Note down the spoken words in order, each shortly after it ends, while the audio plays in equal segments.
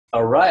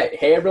All right.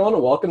 Hey,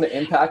 everyone. Welcome to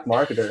Impact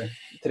Marketer.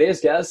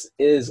 Today's guest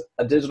is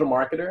a digital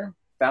marketer,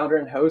 founder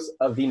and host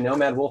of the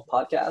Nomad Wolf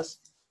Podcast,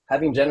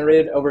 having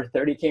generated over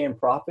 30K in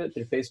profit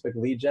through Facebook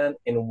lead gen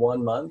in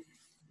 1 month,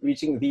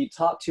 reaching the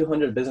top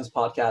 200 business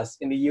podcasts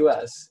in the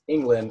US,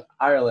 England,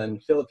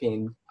 Ireland,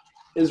 Philippines,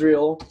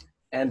 Israel,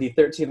 and the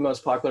 13th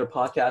most popular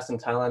podcast in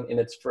Thailand in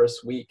its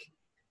first week.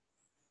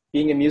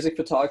 Being a music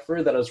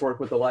photographer that has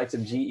worked with the likes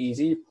of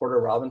G-Eazy, Porter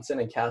Robinson,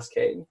 and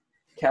Cascade,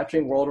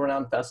 capturing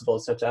world-renowned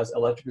festivals such as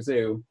Electric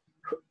Zoo,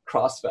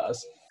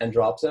 Crossfest, and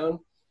Drop Zone,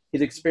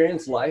 he's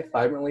experienced life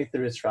vibrantly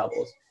through his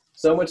travels.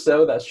 So much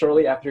so that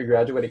shortly after he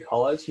graduated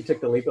college, he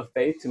took the leap of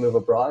faith to move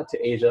abroad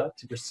to Asia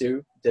to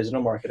pursue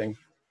digital marketing.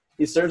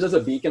 He serves as a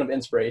beacon of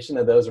inspiration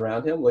to those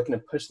around him looking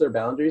to push their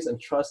boundaries and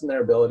trust in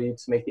their ability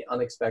to make the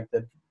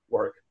unexpected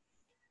work.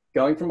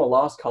 Going from a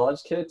lost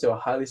college kid to a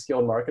highly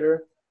skilled marketer,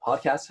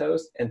 podcast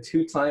host, and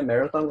two-time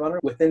marathon runner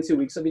within 2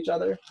 weeks of each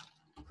other,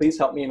 please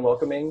help me in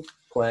welcoming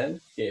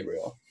Glenn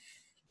Gabriel.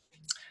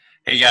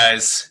 Hey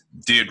guys,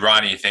 dude,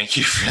 Ronnie, thank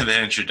you for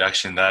the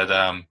introduction.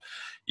 That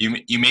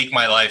you make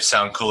my life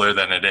sound cooler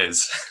than it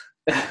is.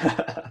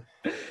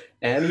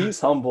 And he's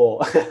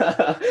humble.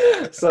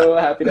 So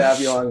happy to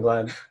have you on,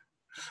 Glenn.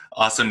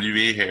 Awesome to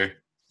be here.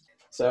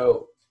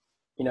 So,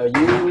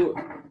 you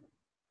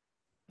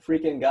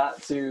freaking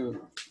got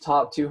to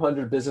top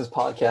 200 business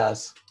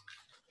podcasts.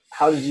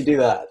 How did you do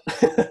that?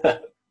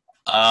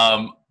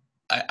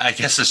 I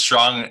guess a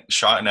strong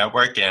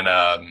network and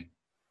I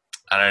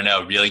don't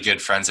know, really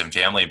good friends and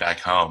family back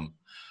home.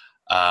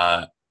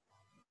 When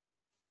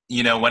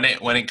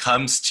it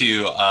comes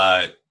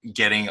to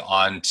getting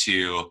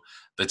onto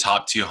the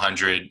top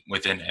 200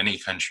 within any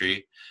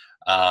country,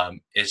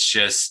 it's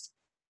just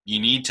you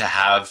need to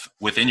have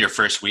within your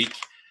first week.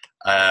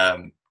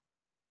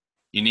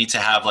 You need to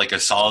have like a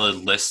solid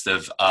list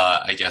of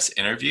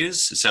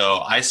interviews.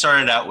 So I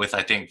started out with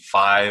I think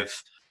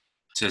 5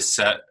 to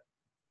 7.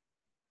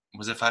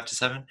 Was it 5 to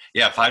 7?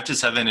 Yeah, 5 to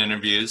 7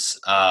 interviews.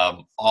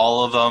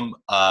 All of them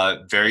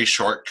very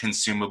short,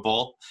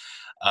 consumable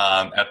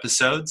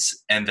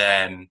episodes, and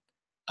then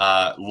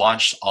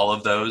launched all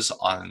of those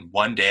on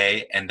one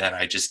day. And then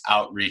I just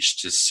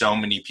outreached to so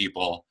many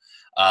people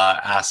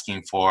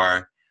asking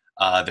for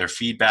their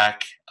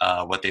feedback,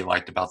 what they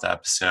liked about the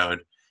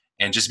episode,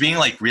 and just being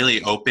like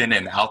really open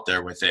and out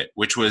there with it,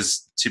 which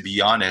was, to be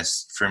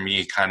honest, for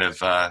me kind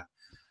of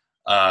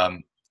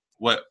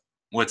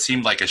what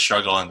seemed like a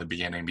struggle in the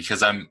beginning,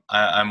 because I'm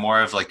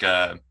more of like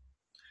a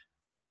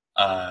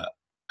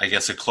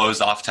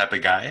closed off type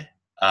of guy.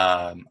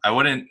 I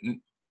wouldn't,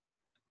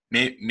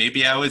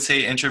 maybe I would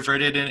say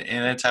introverted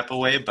in a type of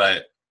way,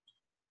 but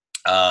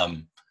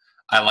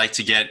I like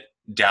to get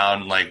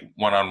down like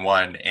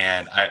one-on-one,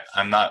 and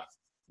I'm not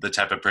the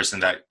type of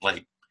person that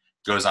like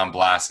goes on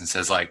blast and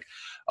says like,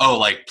 oh,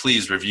 like,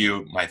 please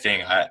review my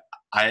thing.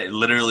 I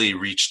literally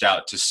reached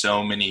out to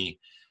so many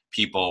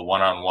people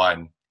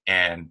one-on-one,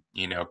 and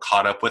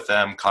caught up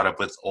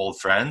with old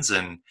friends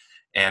and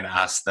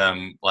asked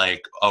them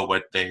like, oh,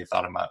 what they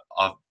thought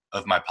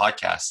of my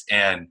podcast.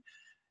 And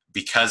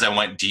because I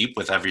went deep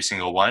with every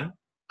single one,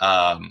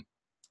 I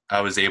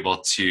was able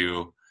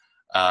to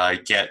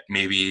get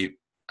maybe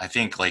I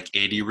think like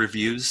 80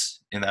 reviews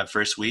in that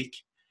first week,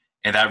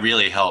 and that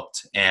really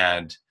helped.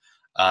 And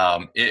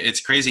it's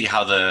crazy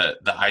how the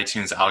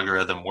iTunes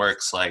algorithm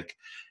works. Like,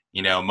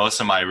 most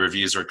of my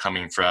reviews were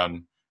coming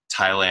from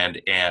Thailand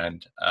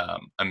and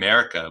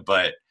America,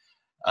 but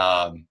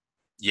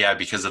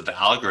because of the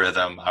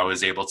algorithm, I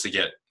was able to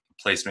get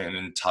placement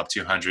in top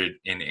 200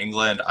 in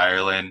England,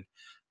 Ireland,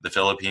 the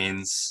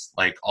Philippines,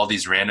 like all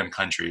these random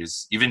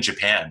countries, even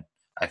Japan,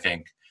 I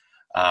think,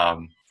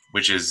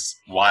 which is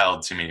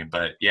wild to me,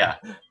 but yeah.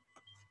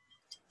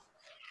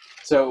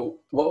 So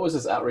what was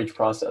this outreach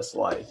process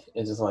like?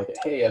 Is it like,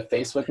 hey, a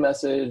Facebook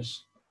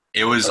message?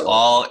 It was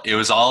all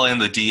in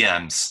the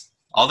DMs.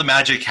 All the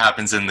magic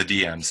happens in the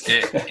DMs.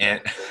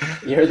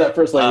 You heard that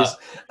first, ladies.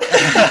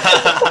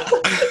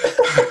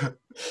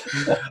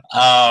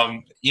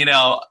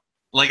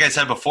 Like I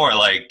said before,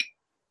 like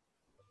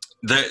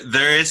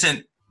there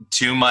isn't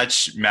too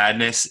much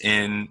madness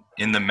in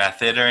the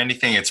method or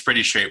anything. It's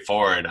pretty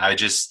straightforward. I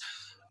just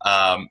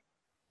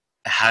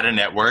had a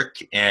network,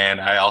 and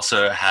I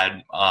also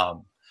had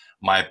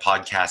my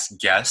podcast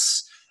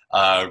guests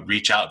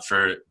reach out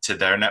to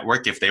their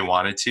network if they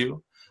wanted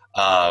to.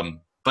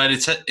 But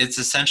it's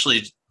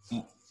essentially,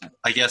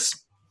 I guess,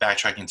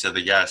 backtracking to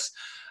the guests,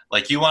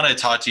 like you want to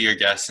talk to your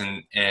guests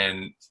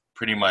and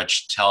pretty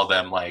much tell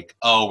them like,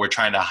 oh, we're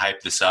trying to hype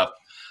this up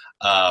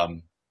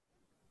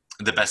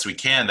the best we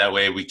can. That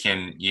way we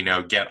can,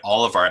 get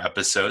all of our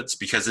episodes,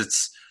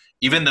 because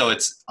even though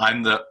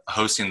I'm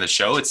hosting the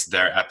show, it's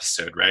their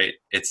episode, right?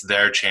 It's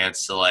their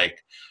chance to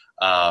like,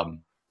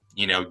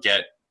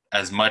 get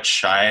as much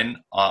shine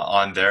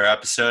on their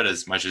episode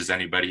as much as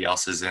anybody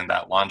else's in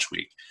that launch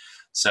week.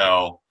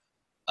 So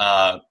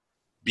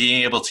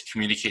being able to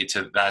communicate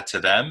that to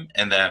them,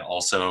 and then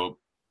also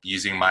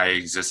using my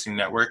existing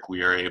network,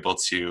 we are able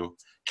to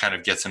kind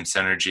of get some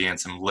synergy and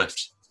some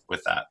lift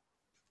with that.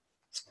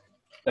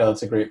 No,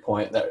 that's a great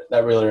point.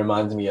 That really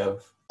reminds me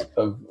of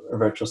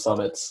virtual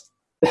summits.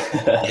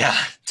 Yeah,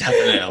 And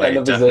definitely,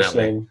 the definitely.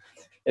 positioning.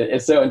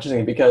 It's so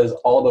interesting because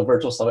all the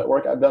virtual summit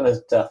work I've done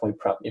has definitely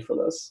prepped me for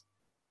this.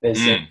 It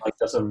seems Mm, like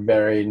just a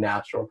very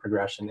natural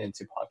progression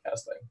into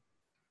podcasting.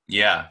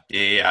 yeah,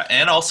 yeah, yeah.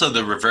 And also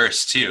the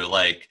reverse too.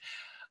 Like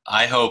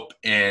I hope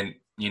in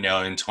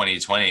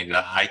 2020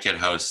 that I could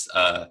host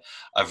a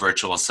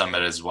virtual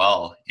summit as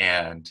well.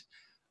 And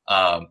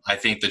I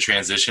think the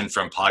transition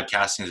from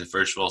podcasting to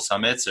virtual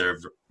summits or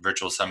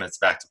virtual summits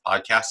back to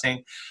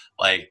podcasting,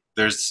 like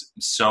there's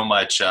so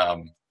much,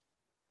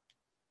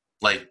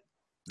 like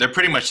they're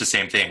pretty much the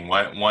same thing.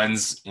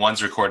 One's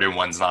recorded,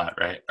 one's not,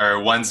 right? Or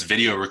one's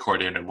video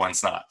recorded and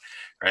one's not,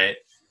 right?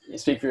 You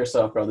speak for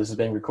yourself, bro. This is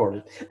being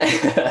recorded.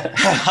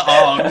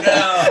 Oh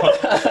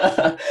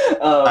no!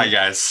 Hi um,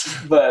 guys.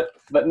 but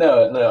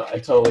no, I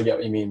totally get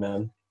what you mean,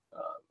 man.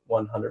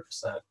 100%.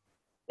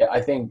 Yeah,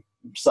 I think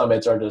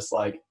summits are just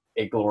like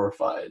a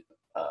glorified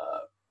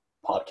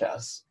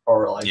podcast,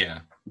 or like Yeah,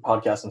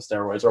 podcast on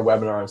steroids, or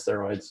webinar on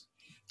steroids.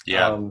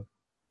 yeah. Um,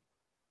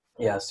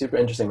 yeah, super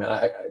interesting,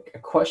 man. A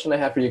question I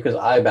have for you, because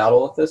I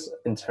battle with this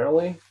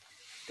internally,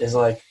 is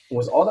like,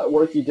 was all that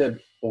work you did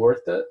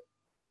worth it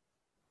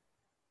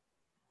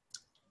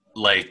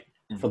Like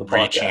for the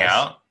reaching podcast?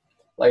 out.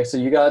 Like, so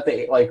you got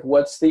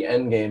what's the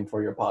end game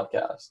for your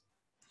podcast?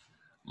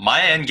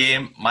 My end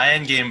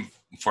game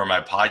for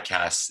my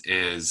podcast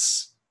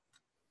is,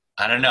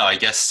 I don't know, I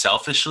guess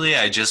selfishly,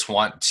 I just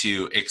want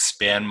to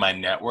expand my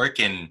network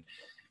and,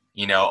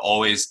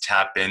 always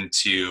tap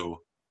into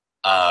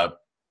uh,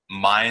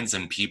 minds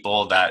and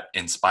people that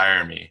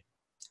inspire me.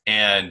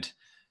 And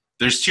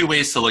there's two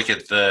ways to look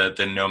at the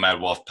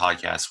Nomad Wolf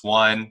podcast.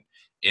 One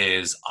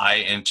is I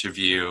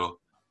interview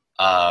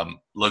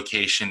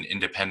location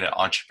independent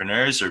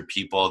entrepreneurs or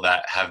people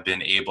that have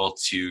been able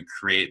to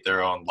create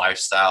their own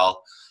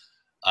lifestyle,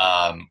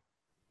 um,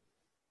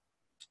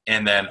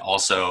 and then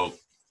also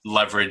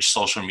leverage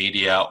social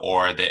media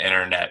or the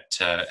internet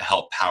to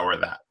help power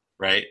that,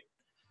 right?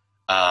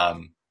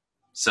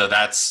 So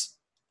that's,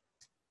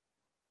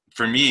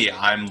 for me,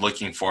 I'm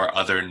looking for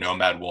other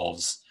nomad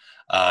wolves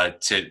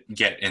to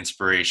get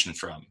inspiration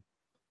from.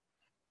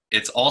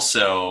 It's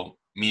also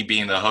me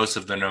being the host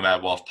of the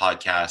Nomad Wolf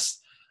podcast.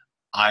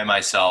 I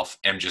myself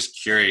am just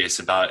curious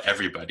about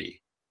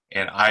everybody.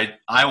 And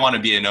I want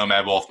to be a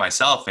nomad wolf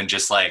myself and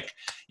just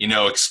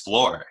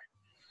explore.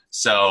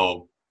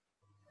 So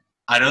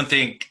I don't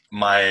think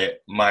my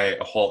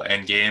whole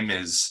end game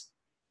is,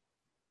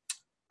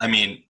 I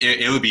mean,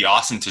 it would be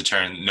awesome to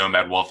turn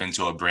Nomad Wolf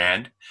into a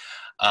brand.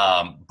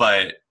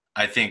 But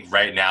I think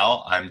right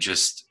now I'm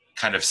just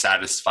kind of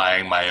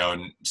satisfying my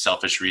own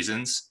selfish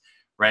reasons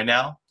right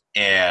now.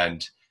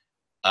 And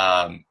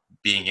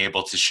being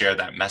able to share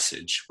that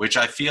message, which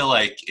I feel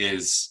like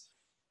is,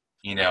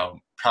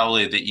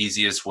 probably the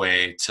easiest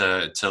way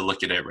to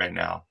look at it right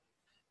now,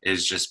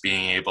 is just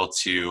being able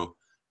to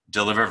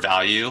deliver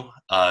value,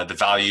 the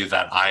value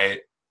that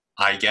I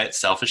get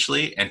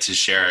selfishly, and to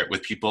share it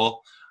with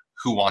people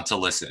who want to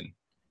listen.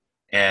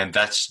 And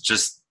that's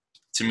just,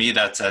 to me,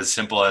 that's as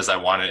simple as I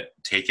want to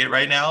take it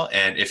right now.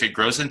 And if it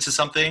grows into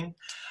something,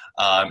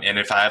 and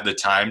if I have the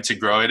time to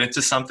grow it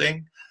into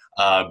something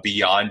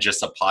beyond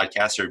just a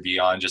podcast or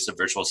beyond just a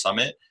virtual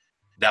summit,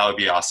 that would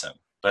be awesome.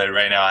 But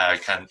right now, I'm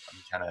kind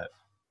of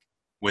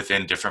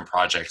within different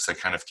projects that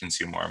kind of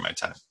consume more of my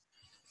time.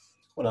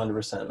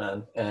 100%,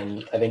 man.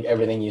 And I think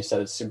everything you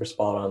said is super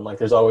spot on. Like,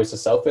 there's always a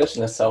selfish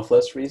and a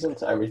selfless reason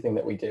to everything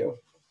that we do.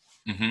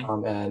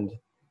 Mm-hmm. And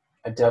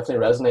I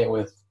definitely resonate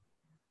with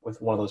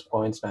one of those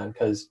points, man.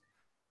 Because,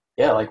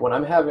 yeah, like when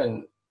I'm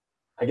having,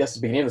 I guess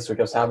the beginning of this week,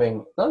 I was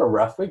having not a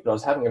rough week, but I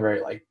was having a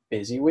very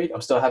busy week.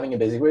 I'm still having a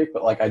busy week,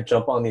 but I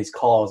jump on these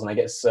calls and I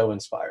get so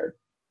inspired.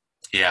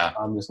 Yeah.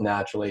 I'm just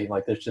naturally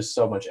there's just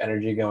so much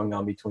energy going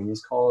on between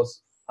these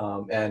calls.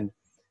 And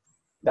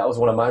that was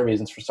one of my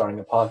reasons for starting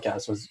a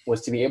podcast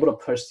was to be able to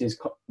push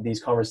these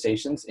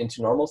conversations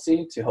into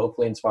normalcy, to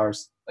hopefully inspire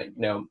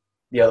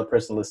the other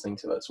person listening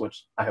to this,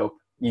 which I hope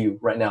you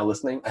right now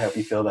listening, I hope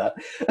you feel that.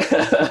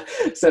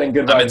 Sending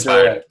good vibes your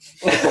way.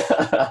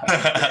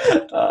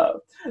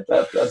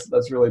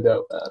 That's really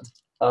dope,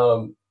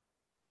 man.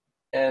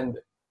 And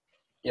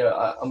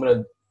I'm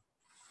gonna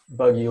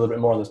bug you a little bit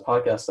more on this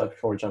podcast stuff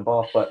before we jump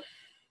off, but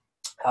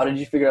how did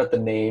you figure out the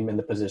name and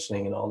the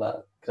positioning and all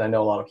that? Because I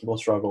know a lot of people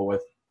struggle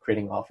with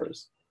creating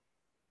offers.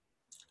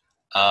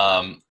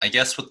 I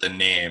guess with the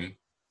name,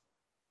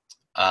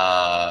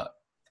 I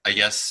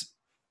guess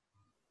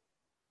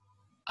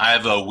I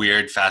have a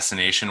weird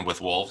fascination with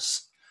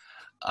wolves.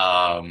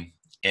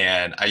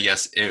 And I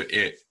guess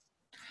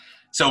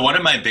so one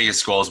of my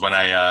biggest goals when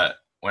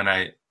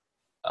I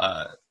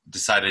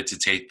decided to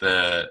take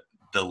the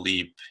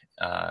leap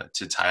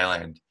to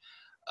Thailand,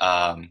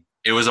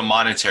 it was a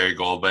monetary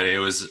goal, but it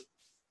was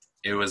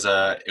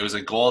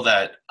a goal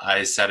that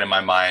I set in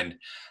my mind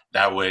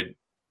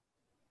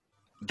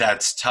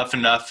that's tough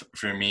enough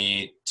for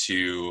me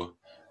to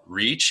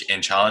reach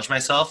and challenge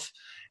myself,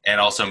 and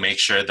also make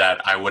sure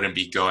that I wouldn't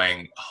be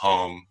going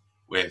home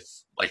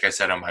with like I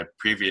said on my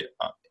previous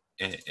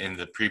in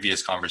the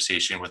previous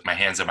conversation, with my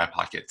hands in my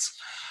pockets.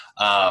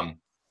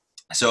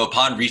 So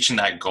upon reaching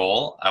that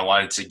goal, I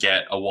wanted to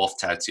get a wolf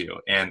tattoo,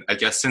 and I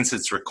guess since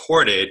it's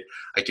recorded,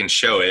 I can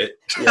show it.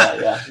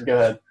 Yeah, go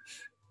ahead.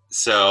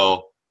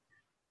 So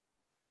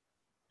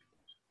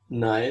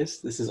nice.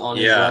 This is on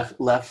his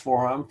left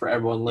forearm for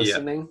everyone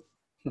listening.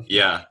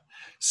 Yeah.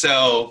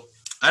 So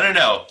I don't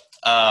know.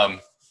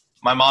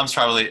 My mom's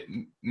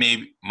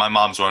my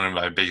mom's one of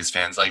my biggest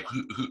fans. Like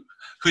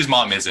whose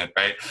mom isn't,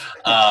 right?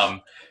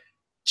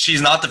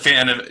 She's not a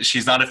fan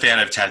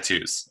of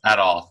tattoos at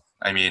all.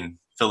 I mean,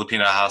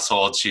 Filipino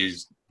household,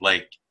 she's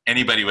like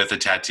anybody with a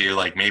tattoo,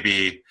 like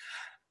maybe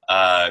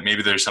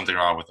there's something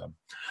wrong with them.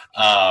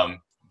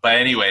 But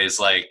anyways,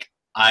 like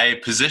I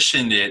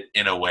positioned it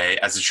in a way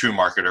as a true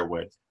marketer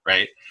would,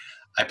 right?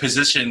 I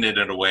positioned it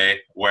in a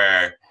way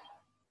where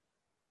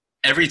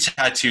every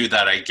tattoo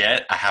that I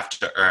get, I have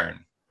to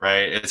earn,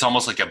 right? It's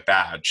almost like a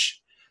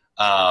badge.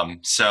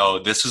 So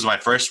this was my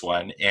first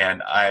one,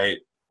 and I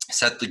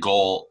set the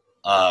goal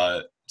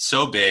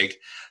so big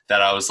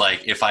that I was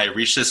like, if I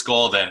reach this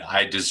goal, then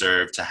I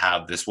deserve to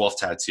have this wolf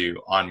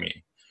tattoo on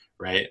me,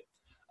 right?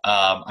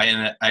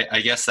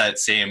 I guess that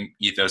same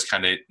ethos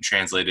kind of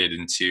translated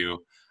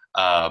into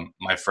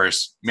my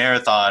first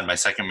marathon, my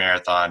second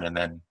marathon, and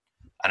then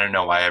I don't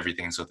know why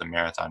everything's with a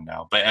marathon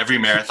now, but every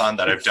marathon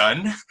that I've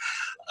done,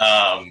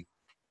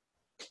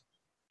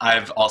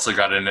 I've also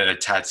gotten a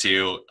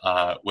tattoo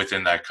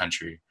within that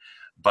country.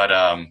 But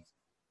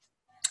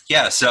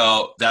yeah,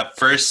 so that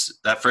first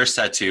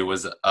tattoo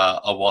was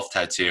a wolf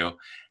tattoo,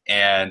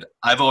 and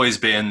I've always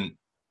been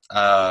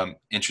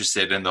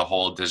interested in the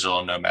whole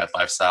digital nomad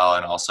lifestyle,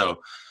 and also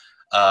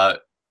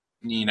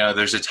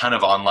there's a ton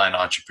of online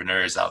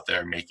entrepreneurs out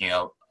there making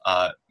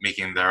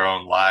their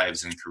own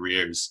lives and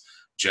careers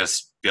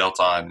just built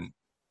on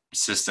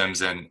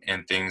systems and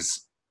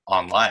things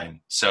online.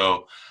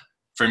 So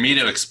for me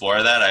to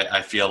explore that,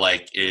 I feel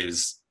like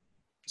is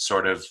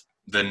sort of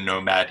the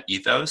nomad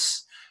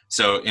ethos.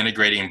 So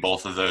integrating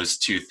both of those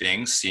two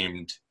things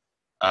seemed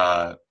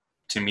to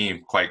me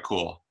quite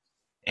cool.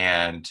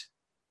 And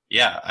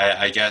yeah,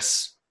 I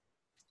guess,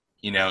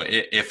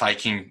 if I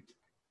can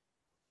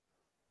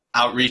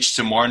outreach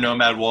to more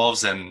nomad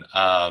wolves and,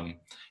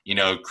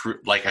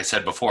 like I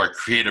said before,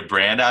 create a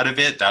brand out of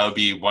it, that would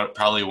be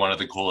probably one of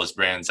the coolest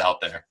brands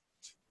out there,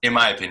 in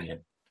my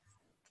opinion.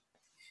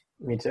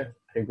 Me too.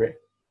 I agree.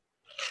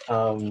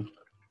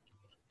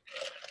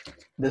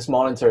 This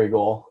monetary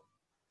goal,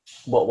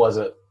 what was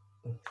it?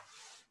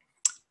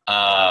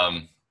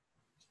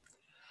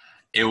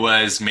 It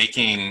was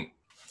making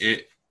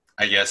it.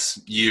 I guess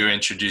you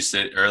introduced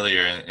it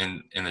earlier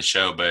in the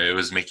show, but it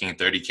was making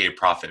 30K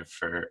profit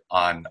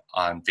on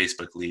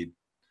Facebook lead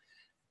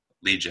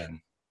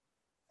gen.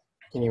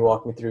 Can you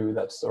walk me through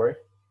that story?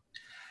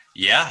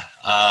 Yeah.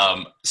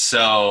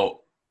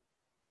 So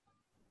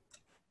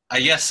I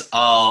guess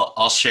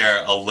I'll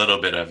share a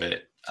little bit of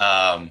it.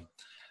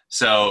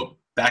 So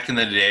back in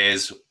the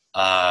days, do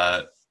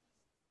I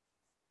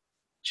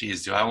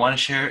want to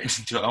share?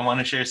 Do I want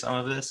to share some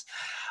of this?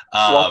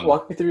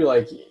 Walk me through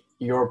like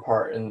your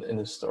part in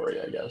the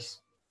story, I guess.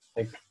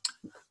 Like,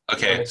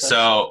 okay,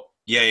 so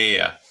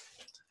yeah.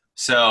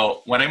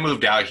 So when I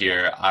moved out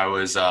here, I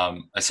was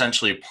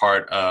essentially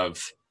part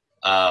of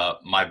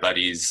my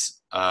buddy's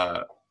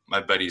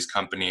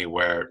company,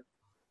 where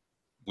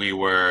we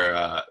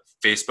were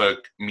Facebook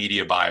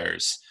media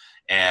buyers,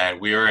 and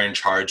we were in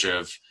charge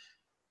of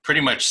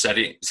pretty much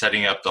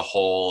setting up the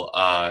whole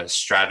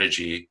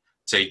strategy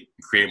to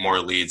create more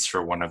leads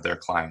for one of their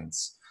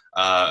clients.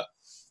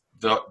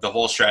 The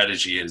whole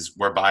strategy is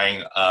we're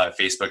buying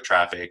Facebook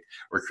traffic,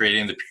 we're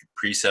creating the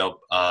pre-sale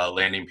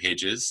landing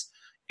pages,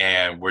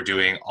 and we're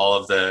doing all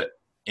of the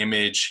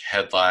image,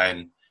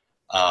 headline,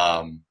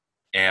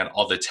 and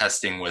all the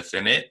testing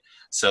within it,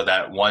 so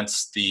that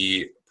once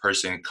the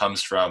person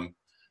comes from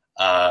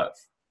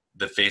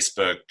the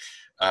Facebook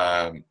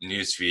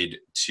newsfeed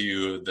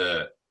to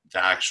the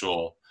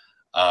actual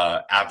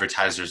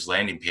advertiser's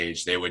landing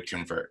page, they would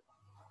convert,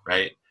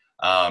 right?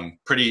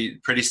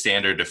 Pretty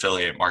standard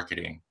affiliate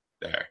marketing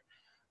there.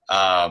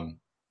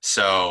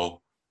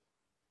 So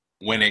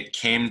when it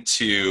came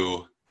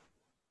to,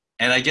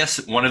 and I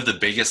guess one of the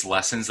biggest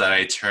lessons that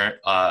I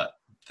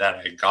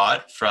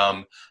got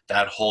from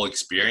that whole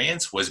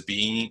experience was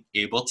being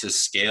able to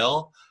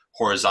scale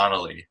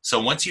horizontally.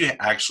 So once you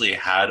actually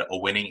had a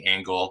winning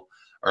angle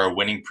or a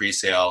winning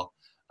pre-sale,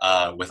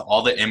 with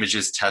all the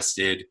images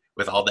tested,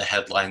 with all the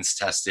headlines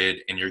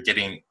tested, and you're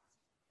getting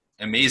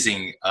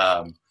amazing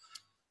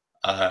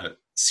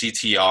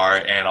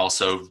CTR and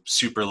also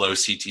super low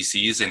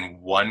CTCs in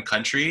one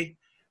country,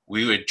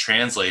 we would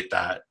translate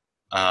that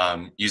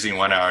using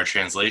 1 hour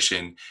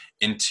translation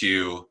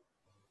into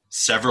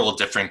several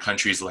different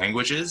countries'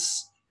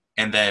 languages,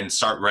 and then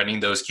start running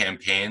those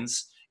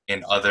campaigns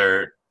in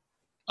other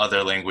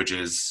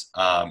languages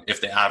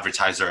if the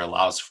advertiser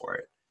allows for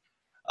it.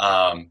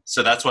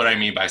 So that's what I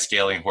mean by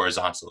scaling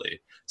horizontally.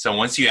 So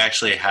once you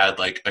actually had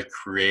like a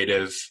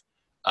creative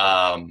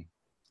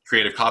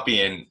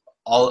copy, and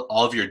all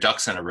of your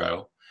ducks in a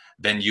row,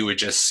 then you would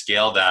just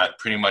scale that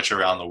pretty much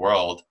around the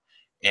world.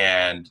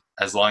 And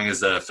as long as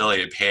the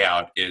affiliate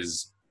payout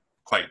is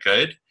quite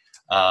good,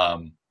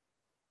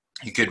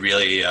 you could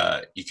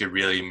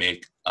really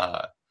make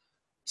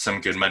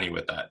some good money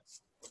with that.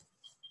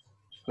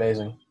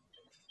 Amazing.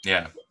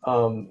 Yeah.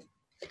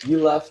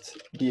 You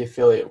left the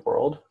affiliate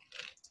world,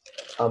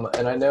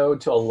 and I know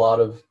to a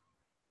lot of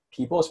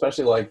people,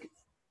 especially like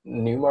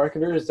new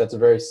marketers, that's a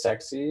very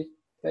sexy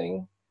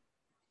thing.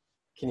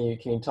 Can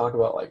you talk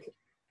about like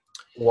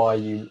why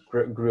you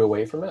grew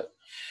away from it?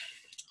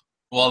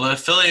 Well, the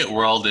affiliate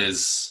world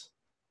is,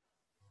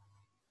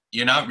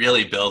 you're not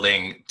really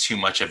building too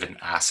much of an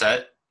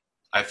asset,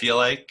 I feel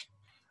like.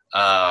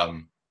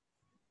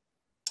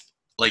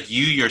 Like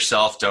you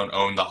yourself don't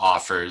own the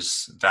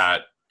offers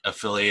that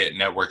affiliate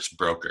networks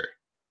broker,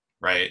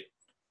 right?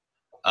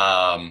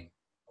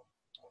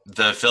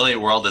 The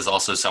affiliate world is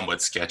also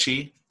somewhat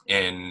sketchy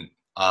in,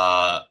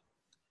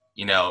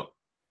 you know,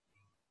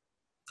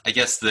 I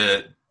guess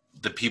the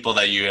people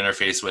that you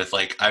interface with,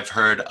 like I've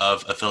heard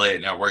of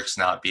affiliate networks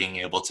not being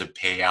able to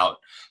pay out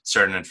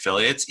certain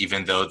affiliates,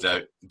 even though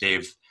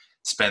they've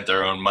spent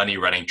their own money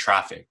running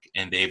traffic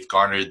and they've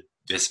garnered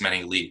this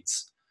many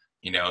leads.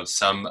 You know,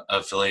 some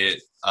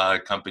affiliate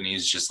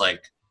companies just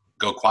like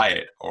go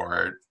quiet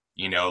or,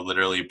 you know,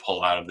 literally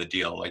pull out of the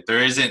deal. Like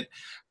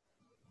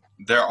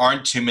there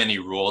aren't too many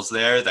rules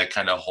there that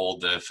kind of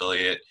hold the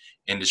affiliate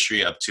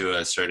industry up to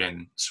a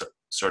certain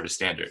sort of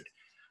standard.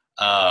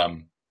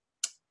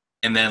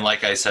 And then,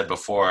 like I said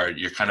before,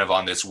 you're kind of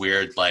on this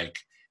weird like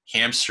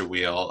hamster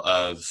wheel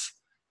of,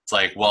 it's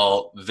like,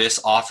 well, this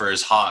offer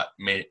is hot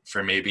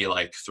for maybe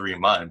like 3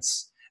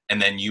 months.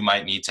 And then you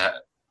might need to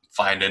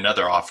find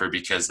another offer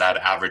because that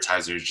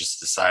advertiser just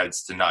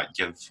decides to not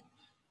give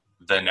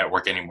the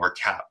network any more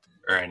cap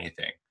or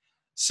anything.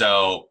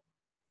 So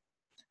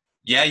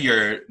yeah,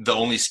 the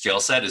only skill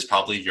set is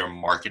probably your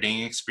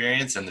marketing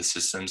experience and the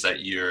systems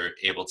that you're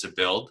able to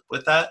build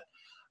with that.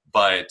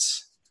 But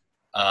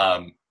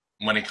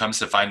when it comes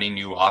to finding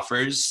new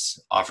offers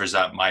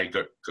that might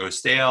go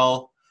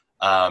stale,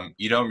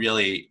 you don't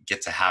really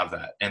get to have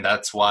that. And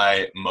that's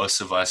why most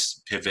of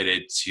us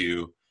pivoted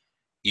to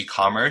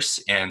e-commerce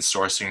and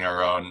sourcing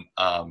our own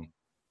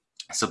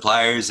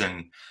suppliers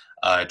and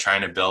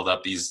trying to build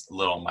up these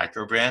little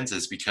micro brands,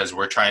 is because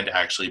we're trying to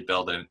actually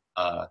build an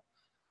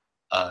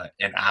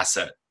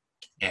asset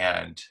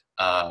and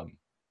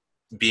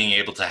being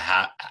able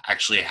to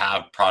actually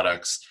have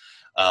products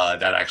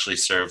that actually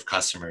serve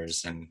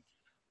customers, and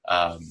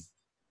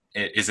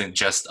it isn't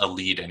just a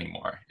lead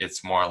anymore.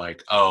 It's more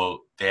like,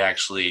 oh, they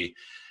actually,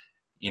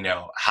 you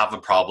know, have a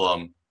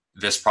problem,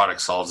 this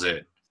product solves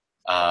it,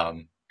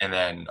 and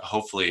then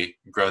hopefully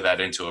grow that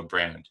into a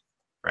brand,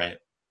 right?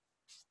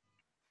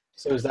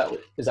 So is that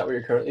what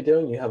you're currently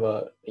doing? You have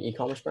an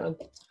e-commerce brand?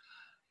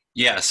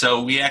 Yeah,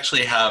 so we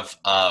actually have,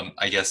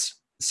 I guess,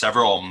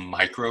 several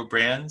micro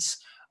brands.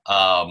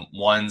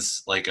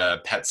 One's like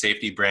a pet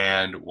safety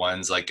brand.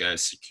 One's like a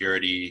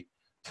security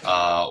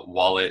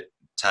wallet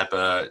type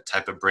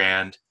of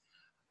brand.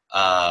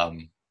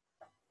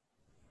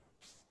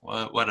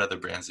 What other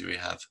brands do we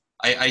have?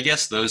 I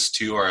guess those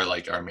two are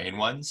like our main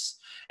ones,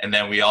 and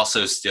then we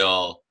also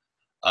still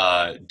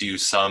do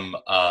some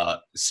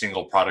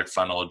single product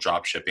funnel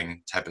drop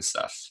shipping type of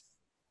stuff.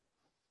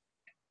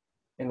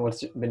 And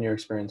what's been your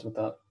experience with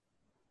that?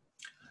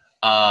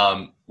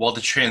 Well,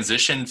 the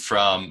transition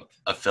from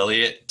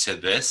affiliate to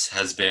this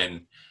has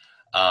been,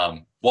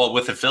 well,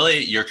 with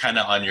affiliate, you're kind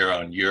of on your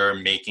own. You're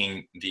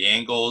making the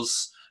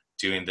angles,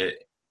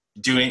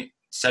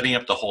 setting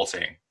up the whole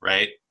thing,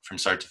 right? From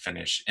start to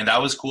finish. And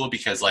that was cool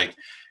because like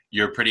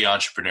you're pretty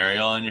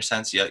entrepreneurial in your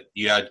sense.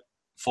 You had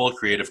full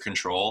creative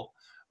control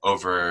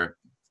over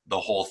the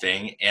whole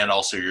thing, and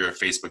also your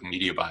Facebook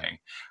media buying.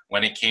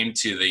 When it came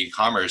to the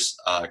e-commerce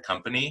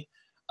company,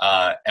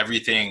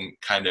 everything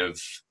kind of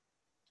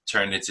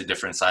turned into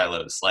different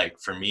silos. Like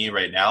for me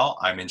right now,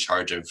 I'm in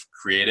charge of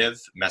creative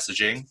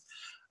messaging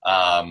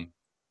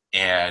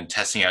and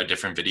testing out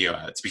different video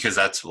ads, because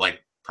that's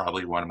like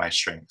probably one of my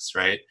strengths,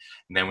 right?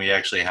 And then we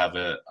actually have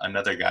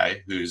another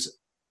guy who's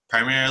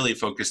primarily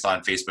focused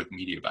on Facebook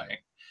media buying,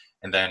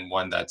 and then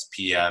one that's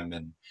PM.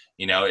 And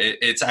you know,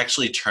 it's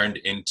actually turned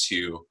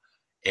into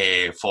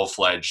a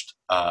full-fledged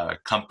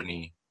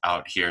company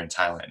out here in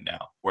Thailand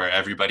now, where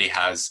everybody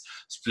has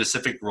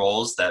specific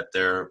roles that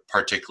they're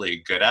particularly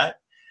good at.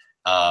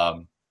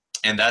 And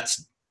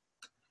that's,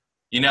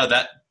 you know,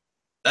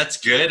 that's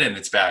good and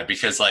it's bad,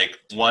 because like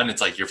one,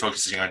 it's like you're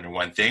focusing on your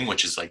one thing,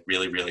 which is like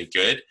really, really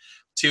good.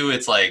 Two,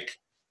 it's like,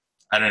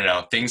 I don't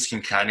know, things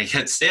can kind of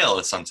get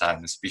stale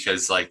sometimes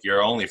because like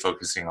you're only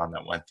focusing on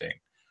that one thing.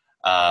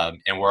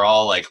 And we're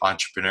all like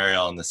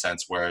entrepreneurial in the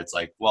sense where it's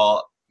like,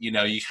 well, you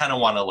know, you kind of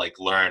want to like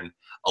learn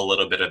a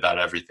little bit about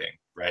everything,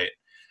 right?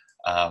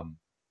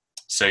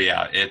 So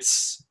yeah,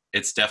 it's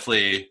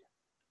definitely,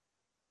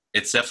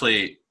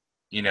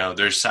 you know,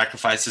 there's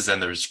sacrifices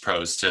and there's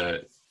pros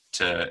to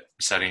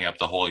setting up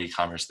the whole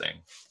e-commerce thing.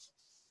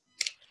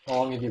 How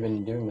long have you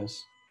been doing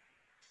this?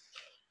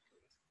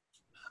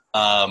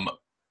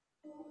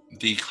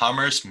 the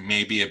commerce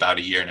maybe about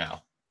a year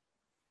now.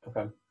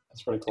 Okay,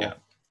 that's pretty cool. Yeah.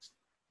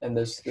 And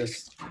this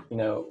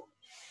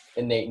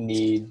innate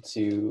need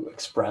to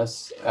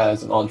express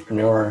as an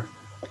entrepreneur,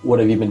 what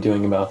have you been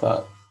doing about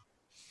that?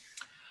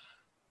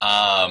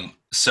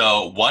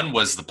 So one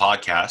was the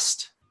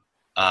podcast.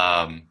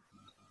 By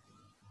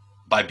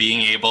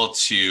being able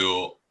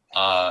to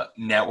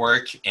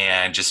network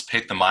and just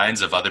pick the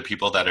minds of other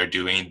people that are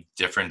doing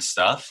different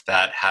stuff,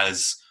 that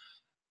has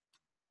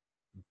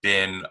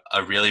been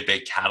a really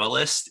big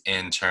catalyst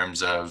in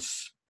terms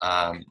of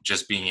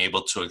just being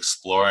able to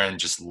explore and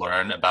just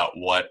learn about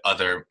what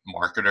other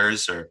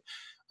marketers or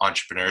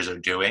entrepreneurs are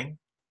doing.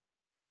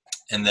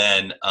 And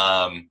then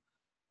on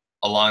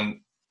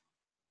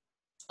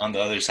the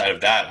other side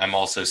of that, I'm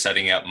also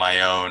setting up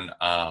my own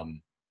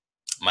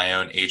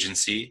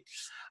agency,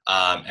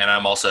 and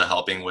I'm also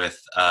helping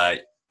with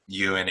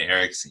you and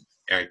Eric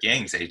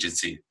Yang's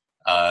agency,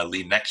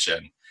 Lead Next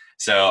Gen.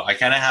 So I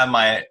kind of have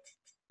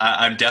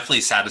I'm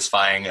definitely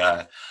satisfying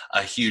a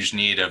huge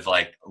need of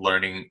like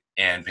learning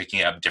and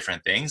picking up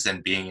different things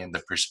and being in the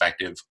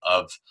perspective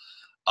of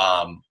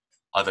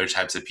other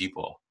types of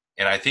people.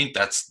 And I think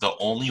that's the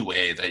only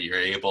way that you're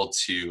able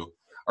to,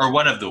 or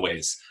one of the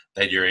ways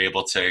that you're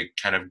able to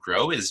kind of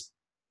grow, is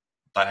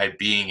by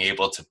being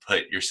able to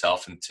put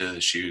yourself into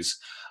the shoes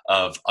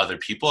of other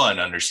people and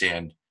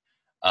understand,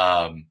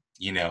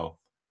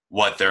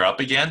 what they're up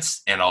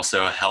against, and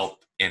also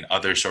help in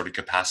other sort of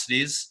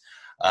capacities,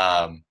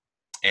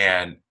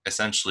 and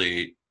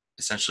essentially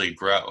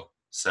grow.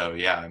 So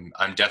yeah,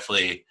 I'm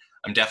definitely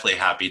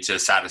happy to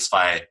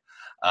satisfy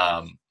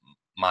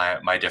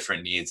my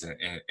different needs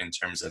in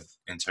terms of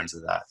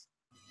that.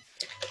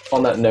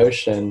 On that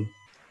notion,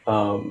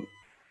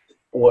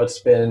 what's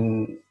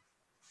been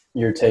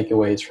your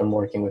takeaways from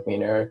working with me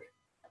and Eric?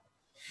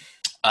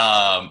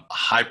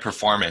 High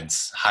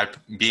performance,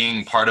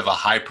 being part of a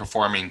high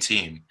performing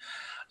team.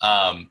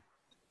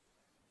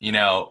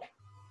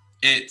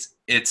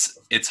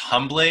 It's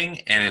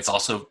humbling, and it's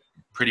also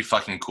pretty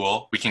fucking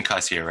cool. We can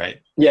cuss here,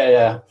 right?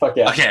 Yeah. Fuck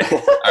yeah. Okay.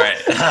 All right.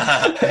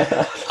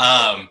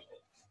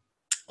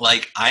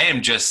 Like, I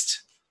am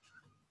just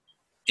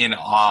in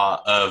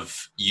awe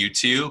of you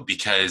two,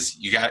 because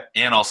you got,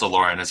 and also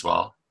Lauren as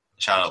well.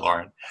 Shout out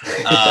Lauren.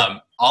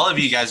 All of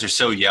you guys are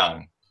so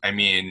young. I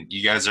mean,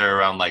 you guys are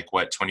around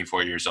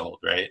 24 years old,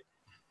 right?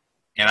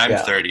 And I'm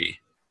 30.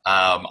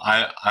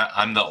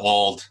 I'm the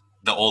old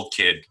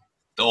kid,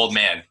 the old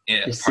man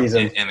in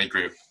the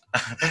group.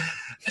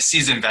 A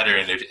seasoned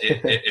veteran,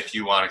 if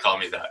you want to call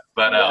me that.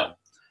 But I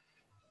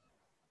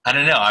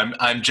don't know.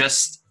 I'm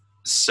just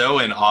so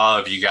in awe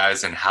of you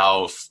guys and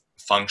how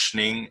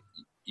functioning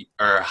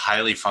or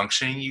highly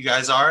functioning you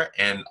guys are,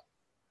 and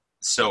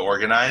so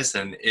organized.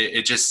 And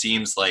it just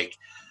seems like,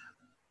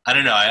 I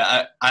don't know.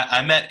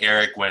 I met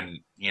Eric when,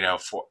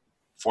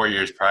 4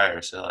 years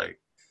prior. So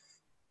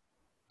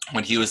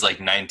when he was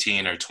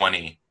 19 or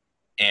 20,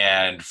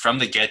 and from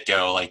the get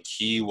go,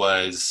 he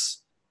was,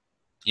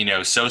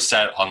 so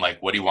set on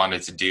what he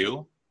wanted to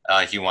do.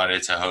 He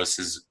wanted to host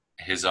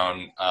his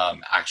own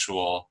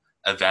actual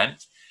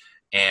event.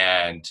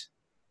 And,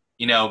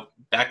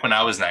 back when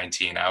I was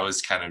 19, I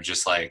was kind of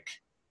just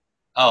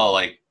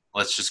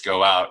let's just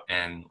go out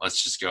and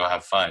let's just go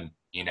have fun,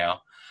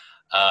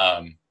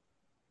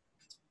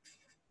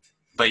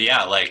 but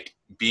yeah,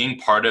 being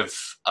part of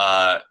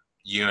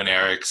you and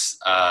Eric's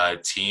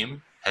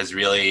team has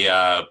really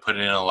put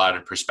in a lot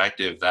of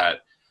perspective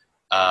that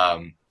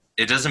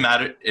it doesn't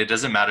matter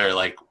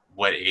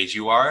what age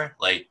you are,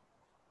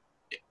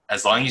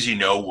 as long as you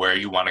know where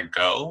you want to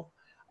go,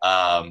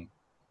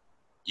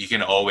 you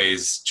can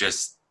always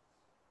just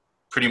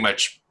pretty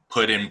much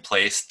put in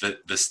place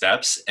the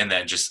steps and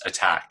then just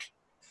attack.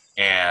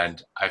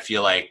 And I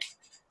feel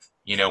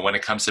when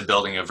it comes to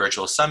building a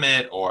virtual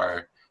summit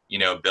or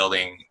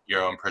building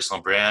your own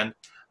personal brand,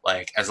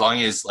 as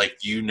long as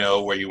you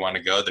know where you want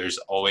to go, there's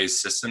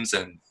always systems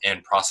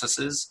and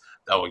processes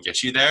that will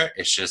get you there.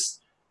 It's just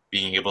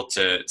being able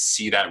to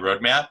see that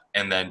roadmap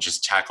and then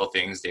just tackle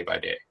things day by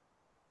day.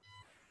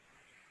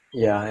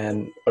 Yeah,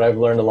 and what I've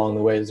learned along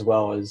the way as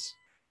well is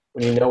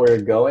when you know where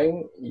you're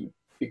going, you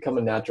become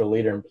a natural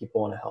leader and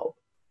people want to help.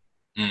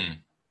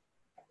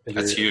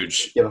 That's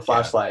huge. You have a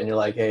flashlight and you're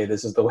like, hey,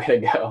 this is the way to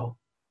go.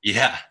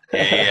 Yeah.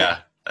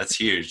 That's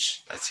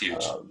huge.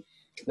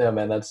 No,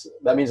 man,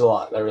 that means a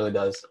lot. That really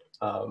does.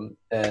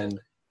 And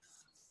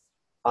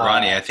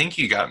Ronnie, I think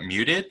you got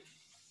muted.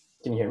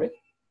 Can you hear me?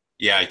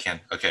 Yeah, I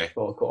can. Okay.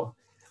 Cool.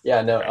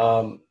 Yeah, no.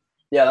 Right.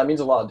 Yeah, that means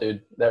a lot,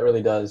 dude. That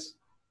really does.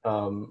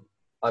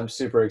 I'm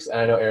super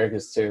excited. I know Eric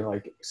is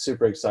too,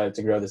 super excited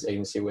to grow this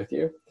agency with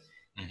you.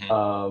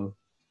 Mm-hmm.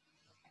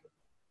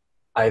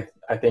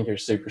 I think you're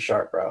super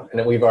sharp, bro.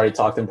 And we've already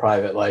talked in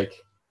private.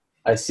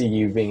 I see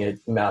you being a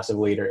massive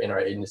leader in our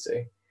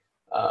agency.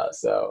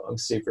 So I'm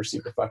super,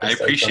 super fucking I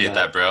appreciate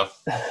that, bro.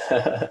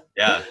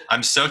 Yeah,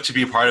 I'm stoked to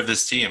be part of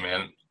this team.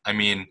 And I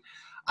mean,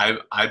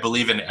 I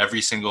believe in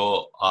every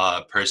single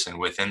person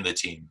within the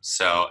team.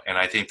 So, and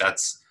I think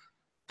that's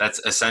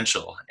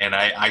essential. And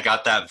I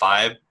got that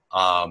vibe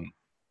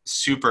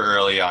super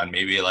early on,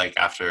 maybe like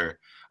after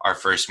our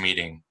first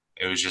meeting.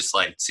 It was just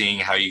like seeing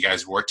how you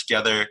guys work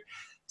together,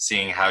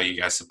 seeing how you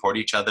guys support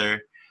each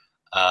other.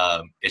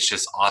 It's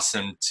just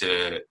awesome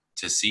to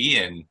see,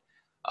 and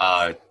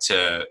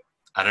to,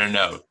 I don't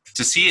know,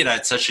 to see it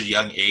at such a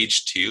young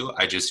age too.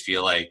 I just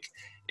feel like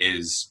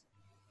is,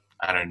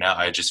 I don't know.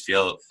 I just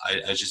feel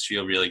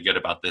really good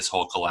about this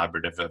whole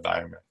collaborative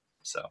environment.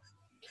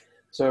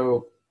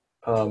 So,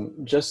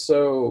 just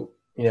so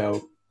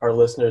our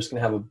listeners can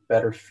have a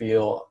better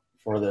feel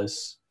for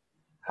this,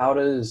 how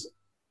does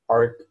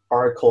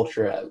our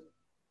culture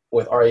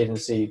with our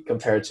agency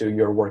compare to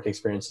your work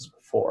experiences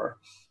before?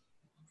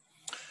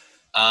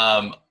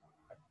 I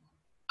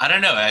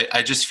don't know.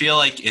 I just feel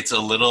like it's a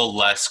little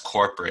less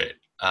corporate.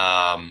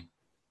 I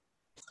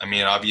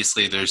mean,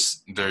 obviously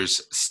there's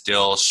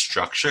still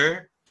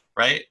structure,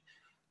 right?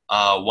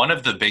 One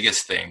of the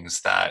biggest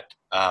things that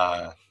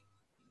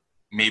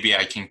maybe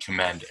I can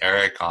commend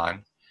Eric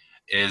on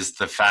is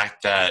the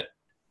fact that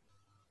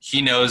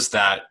he knows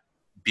that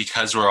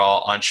because we're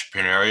all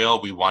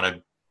entrepreneurial, we want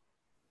to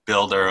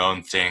build our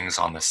own things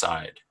on the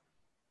side,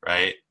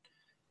 right?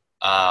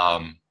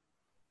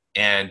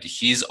 And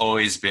he's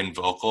always been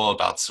vocal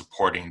about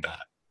supporting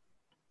that.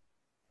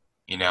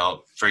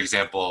 For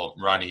example,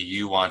 Ronnie,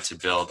 you want to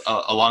build,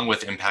 along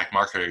with Impact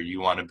Marketer, you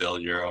want to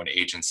build your own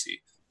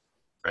agency,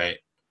 right?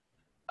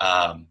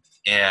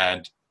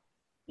 And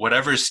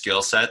whatever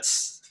skill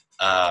sets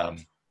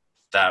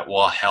that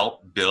will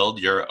help build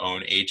your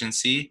own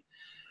agency,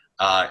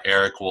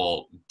 Eric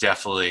will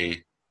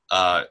definitely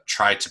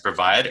try to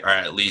provide, or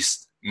at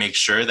least make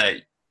sure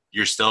that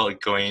you're still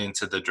going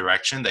into the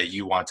direction that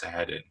you want to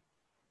head in,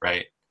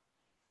 right?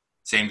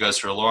 Same goes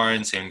for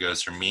Lauren, same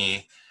goes for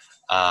me.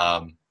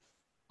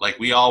 Like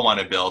we all want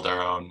to build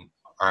our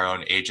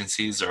own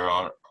agencies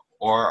or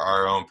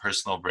our own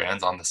personal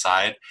brands on the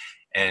side,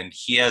 and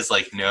he has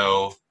like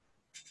no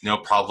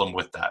problem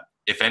with that.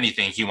 If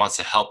anything, he wants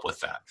to help with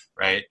that,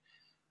 right?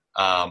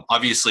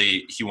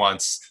 Obviously, he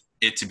wants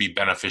it to be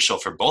beneficial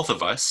for both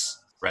of us,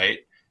 right?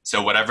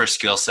 So whatever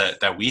skill set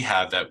that we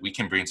have that we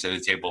can bring to the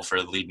table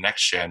for Lead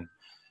Next Gen,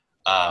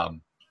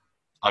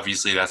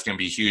 obviously that's going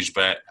to be huge.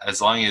 But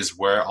as long as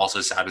we're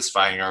also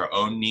satisfying our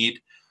own need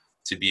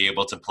to be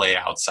able to play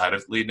outside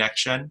of Lead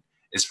Next Gen,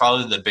 is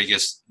probably the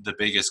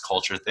biggest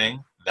culture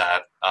thing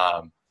that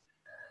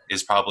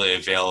is probably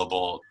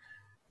available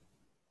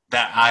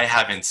that I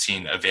haven't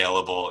seen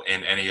available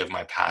in any of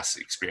my past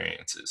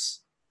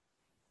experiences.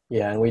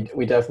 Yeah, and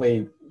we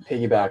definitely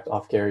piggybacked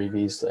off Gary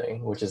Vee's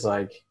thing, which is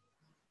like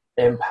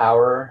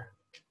empower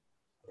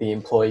the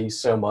employees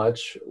so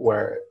much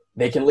where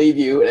they can leave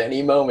you at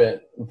any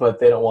moment, but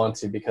they don't want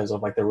to because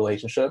of like the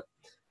relationship,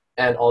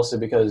 and also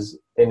because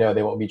they know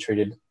they won't be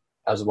treated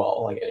as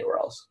well like anywhere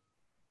else.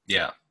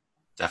 Yeah,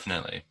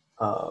 definitely.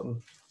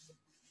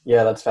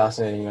 Yeah, that's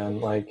fascinating,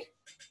 man. Like,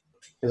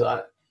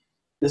 because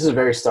this is a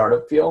very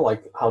startup feel,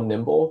 like how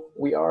nimble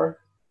we are,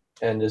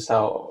 and just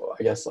how,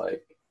 I guess,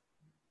 like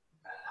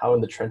how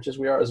in the trenches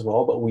we are as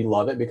well. But we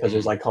love it because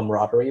there's like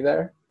camaraderie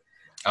there.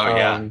 Oh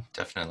yeah,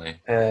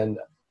 definitely. And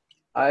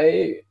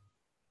I've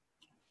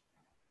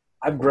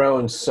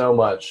grown so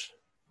much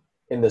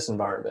in this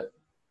environment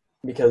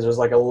because there's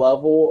like a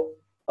level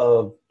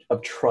of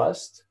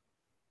trust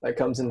that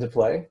comes into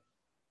play.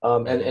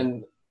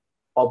 And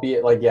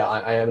albeit like, yeah,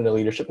 I am in a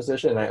leadership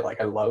position, and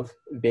I love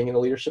being in a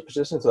leadership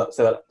position. So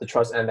that the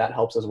trust and that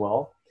helps as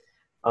well.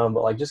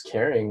 But like just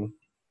caring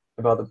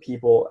about the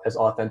people as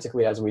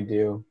authentically as we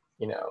do,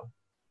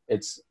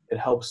 it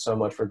helps so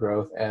much for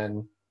growth.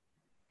 And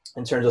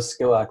in terms of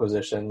skill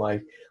acquisition,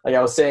 like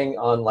I was saying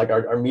on like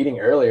our meeting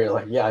earlier,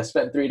 like, yeah, I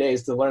spent 3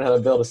 days to learn how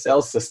to build a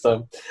sales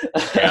system.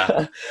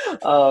 Yeah.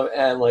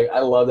 And like, I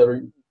loved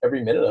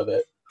every minute of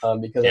it,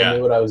 because I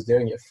knew what I was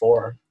doing it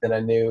for. And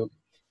I knew,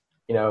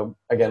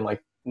 again,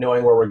 like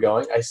knowing where we're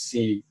going,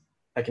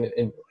 I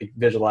can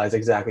visualize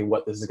exactly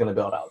what this is going to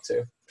build out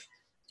to.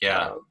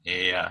 Yeah.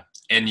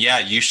 And yeah,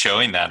 you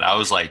showing that, I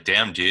was like,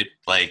 damn, dude,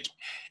 like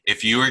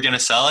if you were going to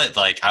sell it,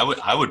 like I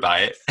would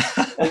buy it.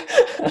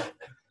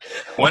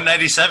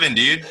 $197,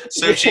 dude.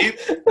 So cheap.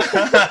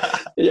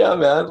 Yeah,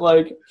 man.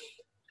 Like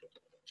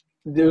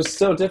it was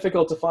so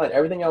difficult to find.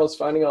 Everything I was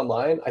finding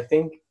online, I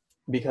think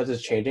because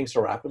it's changing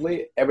so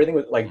rapidly, everything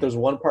was like, there's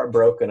one part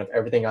broken of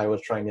everything I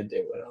was trying to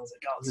do. And I was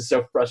like, oh, this is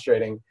so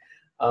frustrating.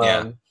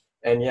 And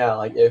yeah,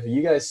 like if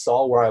you guys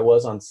saw where I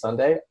was on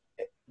Sunday,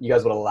 you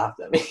guys would have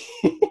laughed at me.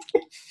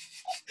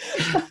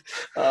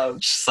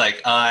 Just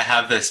like, I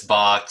have this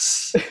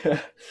box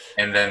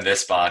and then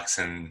this box,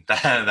 and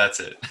that's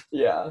it.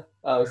 Yeah.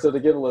 So to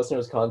give the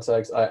listeners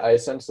context, I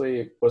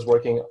essentially was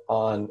working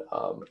on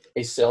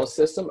a sales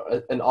system,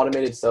 an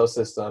automated sales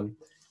system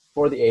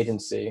for the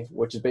agency,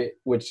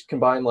 which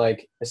combined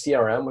like a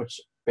CRM,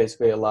 which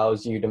basically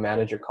allows you to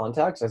manage your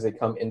contacts as they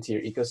come into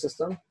your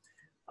ecosystem,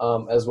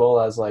 as well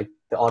as like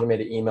the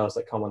automated emails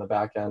that come on the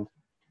back end.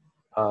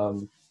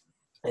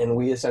 And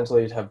we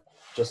essentially have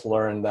just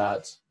learned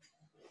that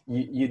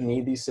you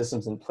need these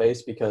systems in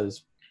place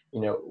because,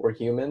 we're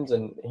humans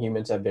and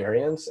humans have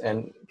variance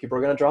and people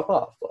are going to drop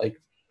off. Like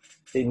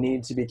they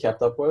need to be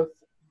kept up with.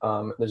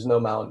 There's no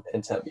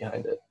malintent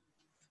behind it.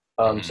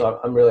 Mhm. So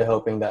I'm really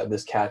hoping that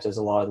this catches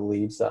a lot of the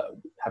leads that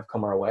have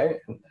come our way,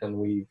 and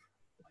we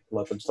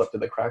let them slip through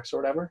the cracks or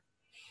whatever.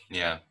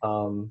 Yeah.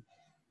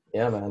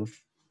 Yeah, man.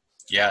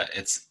 Yeah,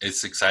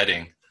 it's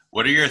exciting.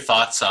 What are your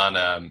thoughts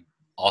on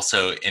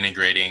also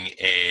integrating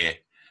a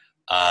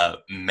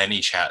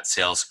ManyChat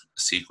sales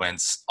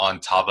sequence on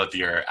top of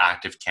your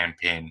active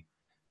campaign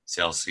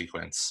sales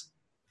sequence?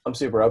 I'm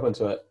super open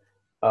to it.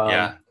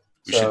 Yeah,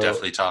 we should So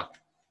definitely talk.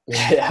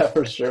 yeah,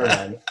 for sure,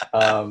 man.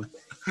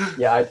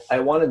 Yeah, I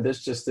wanted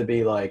this just to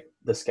be like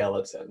the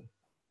skeleton.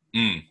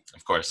 Of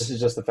This course. is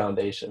just the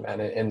foundation, man.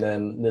 And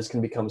then this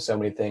can become so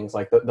many things,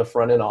 like the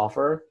front end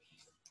offer.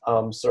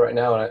 So right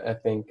now, I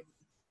think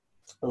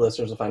the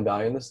listeners will find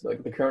value in this.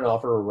 Like the current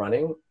offer we're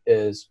running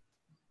is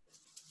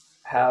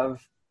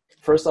have,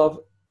 first off,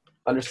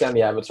 understand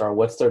the avatar,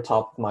 what's their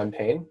top of mind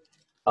pain,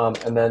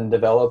 and then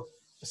develop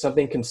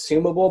something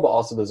consumable but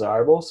also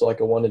desirable. So like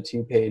a 1 to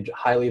 2 page,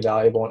 highly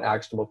valuable and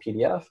actionable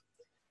PDF.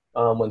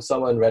 When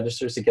someone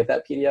registers to get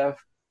that PDF,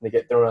 they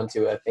get thrown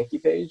onto a thank you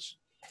page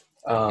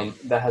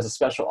that has a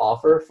special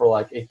offer for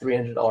like a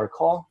 $300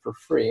 call for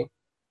free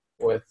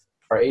with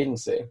our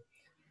agency.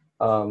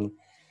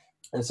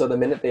 And so the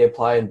minute they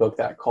apply and book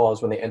that call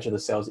is when they enter the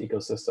sales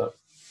ecosystem.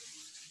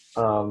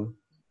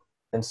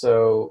 And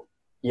so,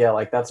 yeah,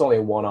 like that's only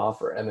one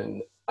offer. And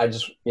then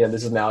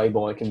this is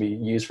malleable and can be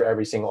used for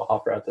every single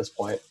offer at this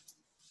point.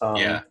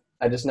 Yeah.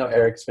 I just know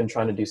Eric's been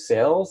trying to do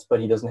sales, but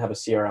he doesn't have a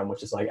CRM,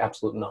 which is like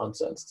absolute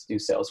nonsense to do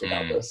sales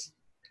without this.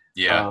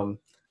 Yeah.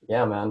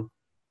 Yeah, man.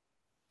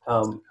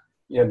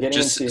 Getting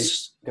into,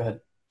 go ahead.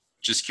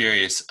 Just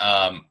curious,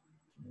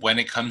 when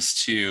it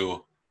comes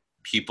to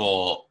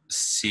people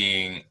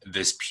seeing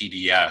this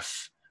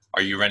PDF,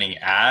 are you running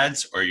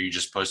ads or are you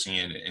just posting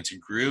it into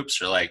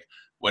groups, or like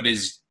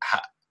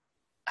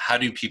how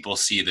do people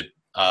see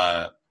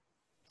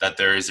that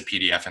there is a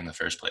PDF in the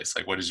first place?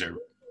 Like what is your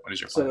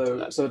plan for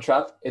that? So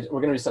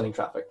we're going to be sending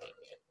traffic.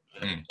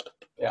 Mm.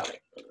 Yeah.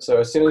 So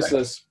as soon as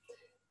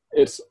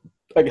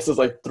I guess it's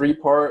like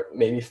 3-part,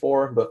 maybe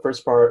 4, but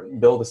first part,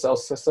 build the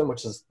sales system,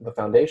 which is the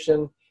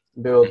foundation,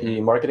 build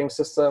the marketing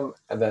system,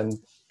 and then,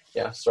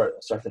 start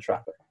the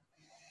traffic.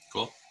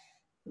 Cool.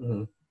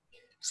 Mm-hmm.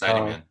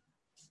 Exciting, man.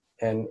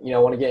 And, I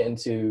want to get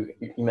into,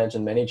 you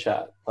mentioned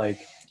ManyChat,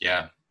 like,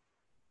 yeah.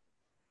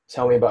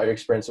 Tell me about your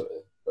experience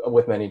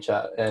with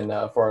ManyChat, and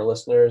for our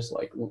listeners,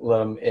 like let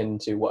them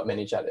into what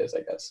ManyChat is,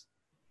 I guess.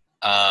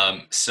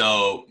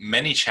 So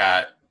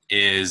ManyChat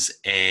is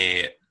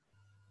a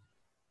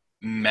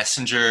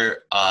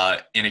messenger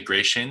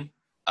integration,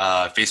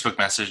 Facebook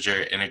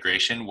Messenger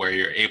integration, where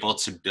you're able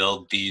to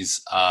build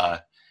these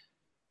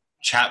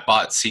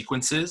chatbot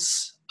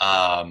sequences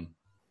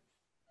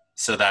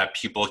so that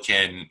people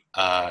can,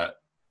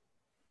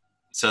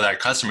 so that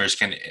customers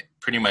can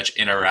pretty much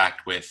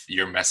interact with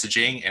your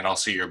messaging and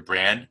also your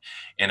brand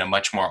in a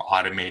much more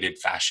automated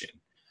fashion.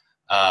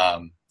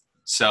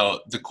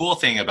 So the cool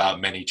thing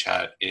about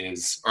ManyChat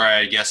is, or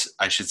I guess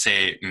I should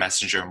say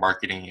messenger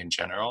marketing in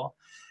general,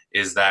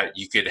 is that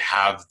you could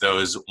have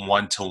those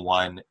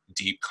one-to-one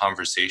deep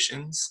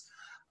conversations,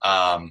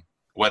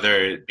 whether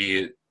it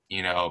be,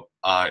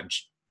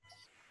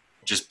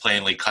 just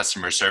plainly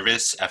customer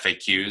service,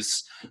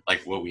 FAQs,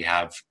 like what we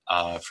have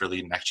for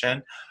Lead Next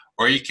Gen,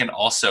 or you can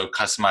also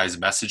customize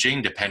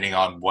messaging depending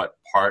on what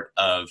part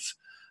of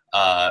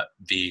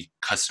the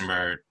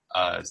customer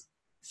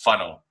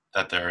funnel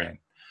that they're in,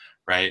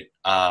 right?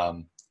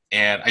 And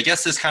I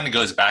guess this kind of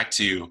goes back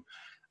to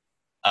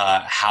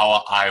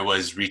how I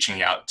was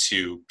reaching out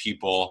to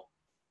people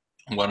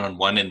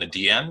one-on-one in the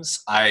DMs.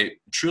 I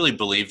truly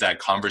believe that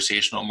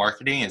conversational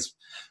marketing is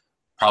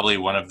probably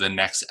one of the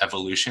next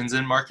evolutions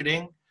in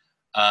marketing.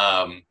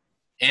 And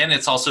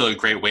it's also a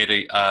great way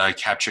to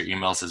capture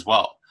emails as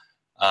well.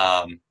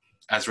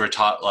 As we're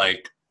taught,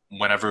 like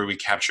whenever we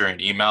capture an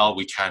email,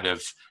 we kind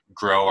of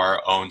grow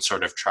our own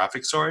sort of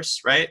traffic source,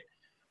 right?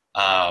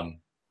 And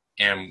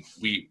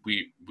we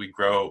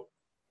grow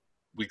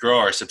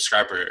our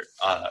subscriber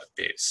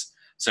base,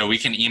 so we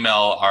can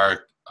email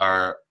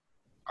our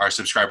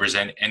subscribers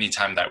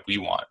anytime that we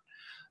want.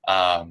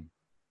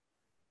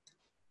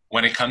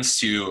 When it comes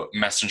to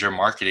messenger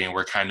marketing,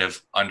 we're kind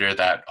of under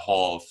that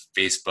whole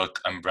Facebook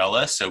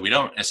umbrella, so we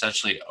don't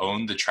essentially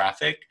own the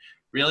traffic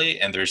really,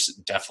 and there's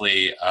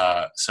definitely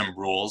some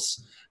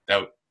rules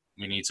that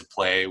we need to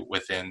play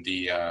within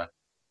the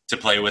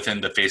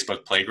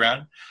Facebook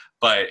playground.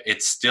 But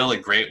it's still a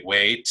great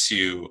way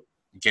to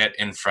get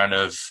in front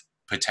of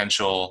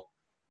potential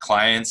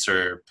clients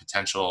or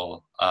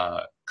potential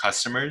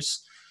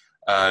customers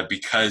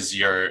because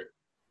you're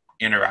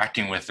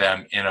interacting with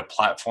them in a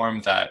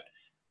platform that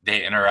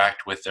they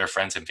interact with their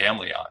friends and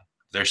family on.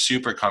 They're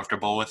super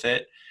comfortable with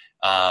it,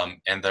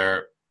 and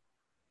they're,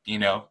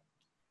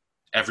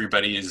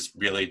 everybody is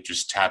really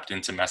just tapped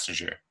into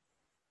Messenger.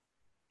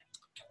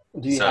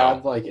 Do you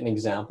have like an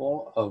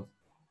example of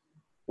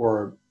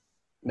where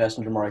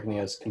messenger marketing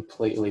has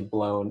completely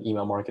blown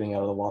email marketing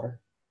out of the water?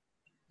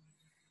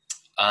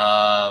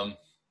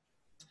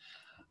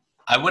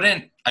 I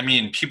wouldn't. I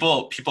mean,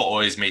 people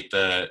always make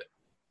the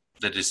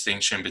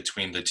distinction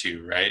between the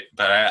two, right?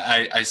 But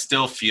I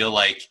still feel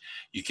like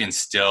you can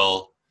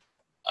still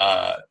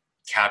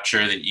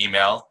capture the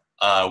email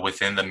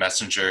within the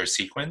messenger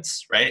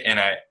sequence, right? And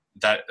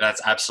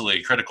that's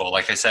absolutely critical.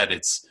 Like I said,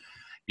 it's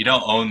you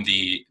don't own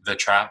the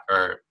trap,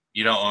 or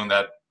you don't own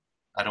that.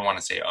 I don't want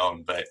to say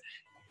own, but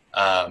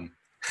um,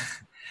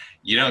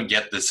 you don't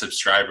get the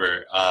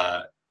subscriber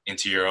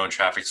into your own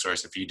traffic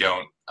source if you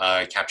don't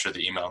capture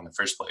the email in the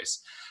first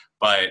place.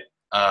 But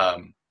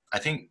I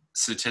think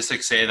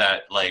statistics say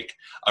that like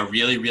a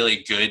really,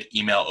 really good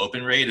email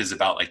open rate is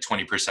about like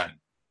 20%.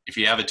 If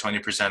you have a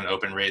 20%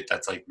 open rate,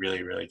 that's like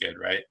really, really good,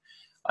 right?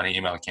 On an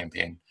email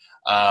campaign.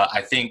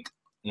 I think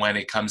when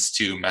it comes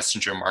to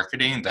messenger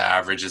marketing, the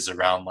average is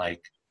around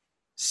like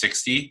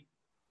 60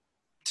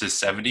 to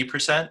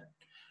 70%.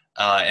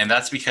 And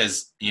that's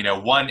because,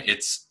 one,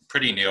 it's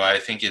pretty new. I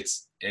think it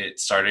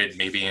started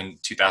maybe in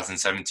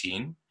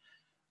 2017.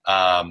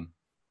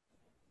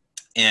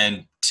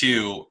 And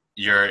two,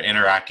 you're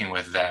interacting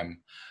with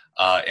them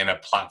in a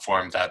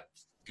platform that,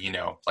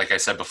 like I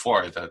said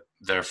before, that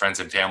their friends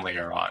and family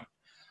are on.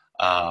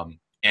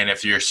 And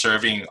if you're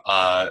serving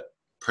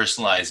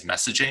personalized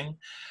messaging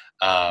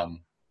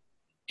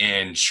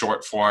in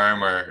short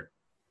form, or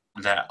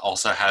that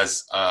also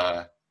has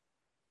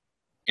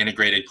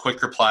integrated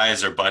quick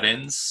replies or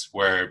buttons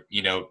where,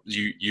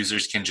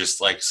 users can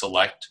just like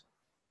select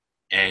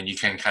and you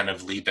can kind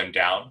of lead them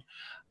down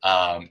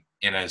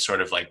in a sort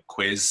of like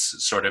quiz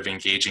sort of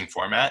engaging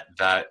format,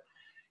 that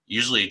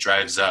usually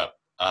drives up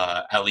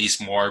at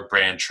least more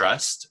brand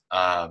trust.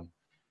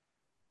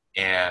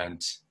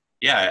 And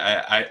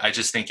yeah, I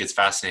just think it's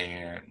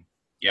fascinating. And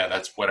yeah,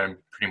 that's what I'm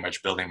pretty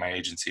much building my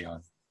agency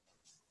on.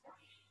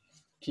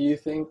 Do you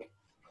think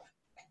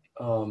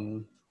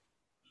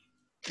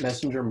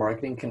messenger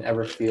marketing can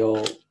ever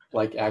feel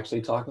like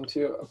actually talking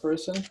to a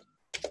person?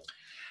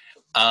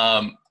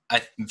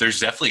 There's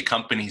definitely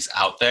companies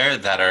out there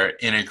that are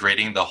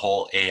integrating the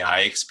whole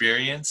AI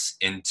experience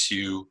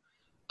into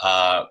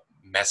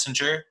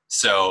Messenger.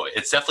 So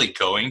it's definitely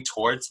going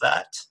towards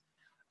that.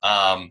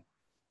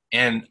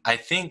 And I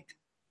think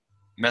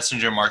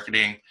messenger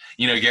marketing,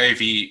 Gary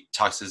Vee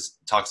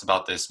talks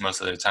about this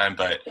most of the time,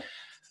 but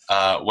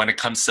when it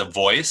comes to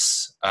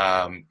voice,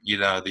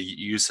 the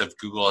use of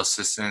Google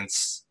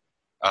Assistants,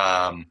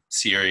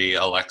 Siri,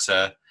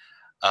 Alexa,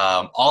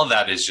 all of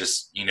that is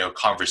just,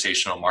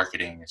 conversational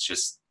marketing. It's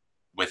just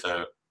with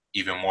a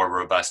even more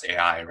robust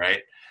AI,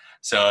 right?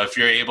 So if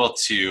you're able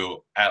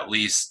to at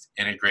least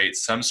integrate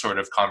some sort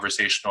of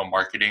conversational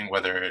marketing,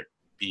 whether it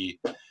be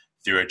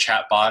through a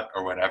chatbot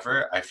or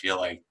whatever, I feel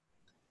like,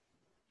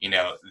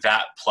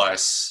 that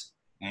plus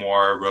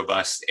more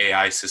robust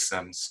AI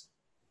systems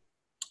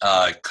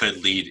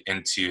could lead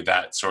into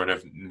that sort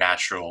of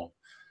natural,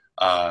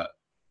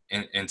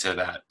 into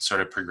that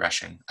sort of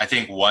progression. I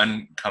think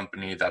one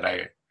company that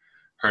I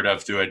heard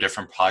of through a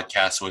different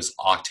podcast was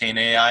Octane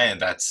AI,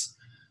 and that's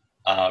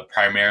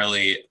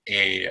primarily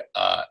a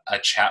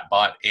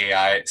chatbot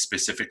AI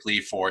specifically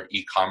for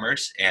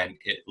e-commerce, and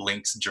it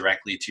links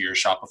directly to your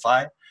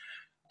Shopify.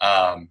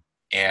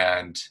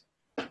 And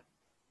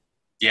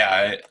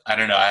yeah, I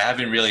don't know. I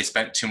haven't really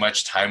spent too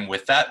much time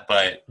with that,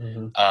 but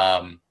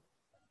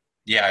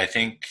yeah, I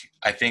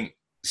think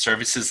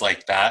services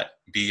like that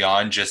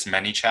beyond just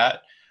ManyChat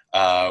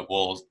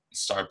will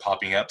start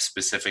popping up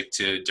specific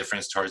to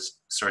different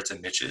sorts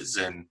of niches,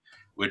 and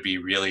would be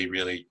really,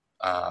 really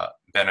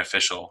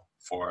beneficial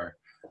for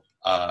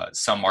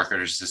some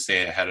marketers to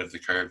stay ahead of the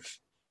curve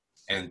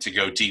and to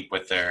go deep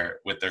with their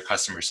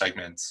customer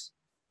segments.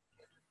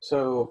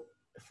 So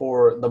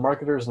for the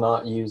marketers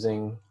not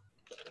using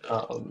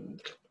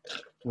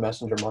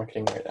messenger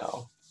marketing right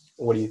now,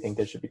 what do you think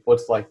they should be?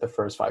 What's like the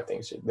first 5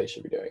 things they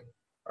should be doing,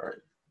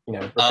 or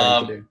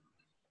preparing to do?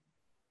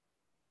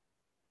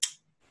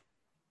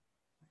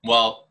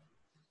 Well,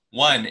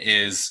 one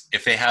is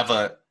if they have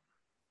a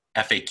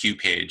FAQ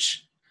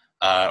page,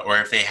 or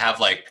if they have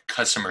like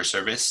customer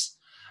service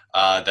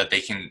that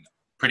they can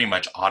pretty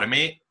much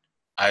automate,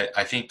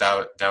 I think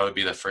that would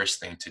be the first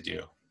thing to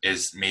do,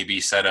 is maybe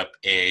set up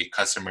a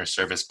customer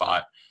service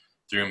bot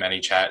through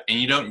ManyChat. And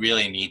you don't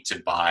really need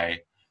to buy,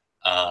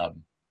 I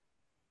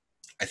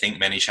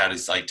think ManyChat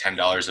is like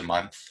 $10 a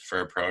month for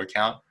a pro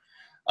account.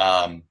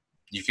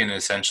 You can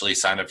essentially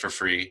sign up for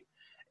free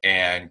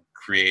and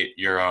create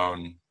your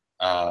own,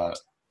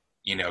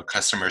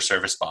 customer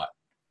service bot,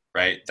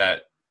 right?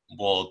 That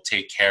will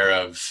take care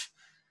of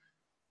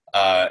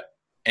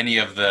any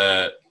of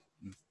the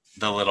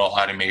little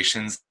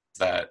automations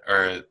that,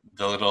 or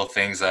the little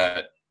things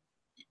that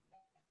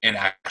an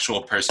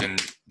actual person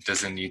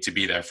doesn't need to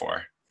be there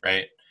for,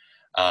 right?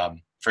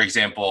 For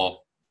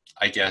example,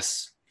 I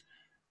guess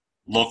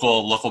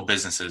local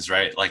businesses,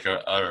 right? Like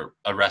a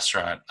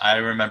restaurant. I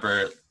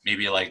remember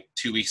maybe like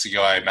 2 weeks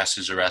ago, I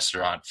messaged a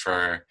restaurant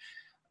for,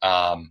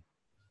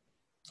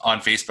 on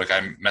Facebook,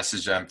 I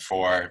messaged them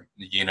for,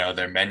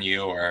 their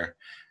menu, or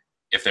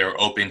if they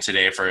were open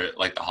today for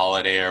like the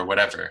holiday or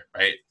whatever,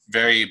 right?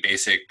 Very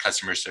basic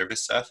customer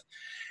service stuff.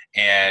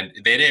 and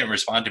they didn't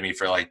respond to me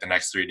for like the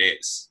next 3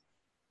 days.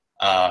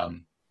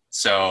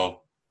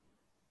 So,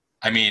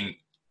 I mean,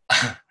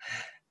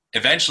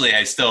 eventually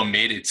I still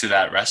made it to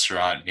that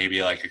restaurant,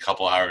 maybe like a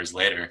couple hours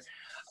later.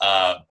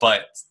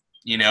 But,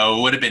 you know,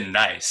 it would have been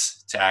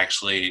nice to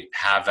actually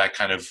have that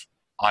kind of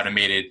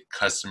automated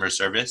customer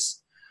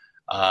service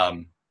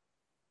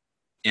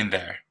in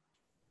there.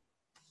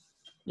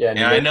 Yeah.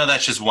 And I know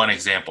that's just one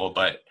example,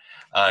 but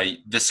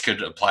this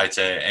could apply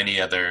to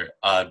any other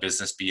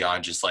business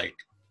beyond just like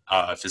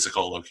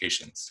physical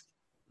locations.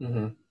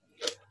 Mm-hmm.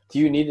 Do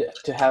you need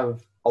to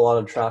have a lot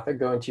of traffic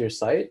going to your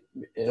site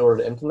in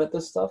order to implement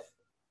this stuff?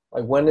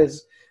 Like what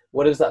is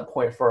that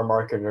point for a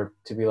marketer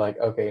to be like,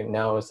 okay,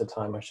 now is the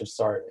time I should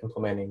start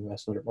implementing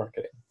messenger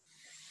marketing?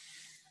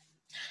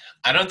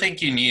 I don't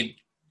think you need,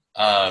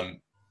 well,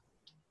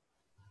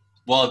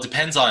 it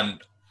depends on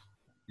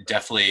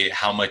definitely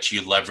how much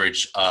you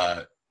leverage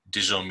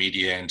digital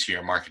media into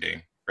your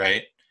marketing,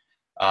 right?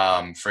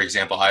 For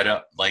example, I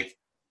don't like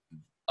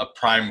a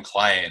prime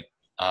client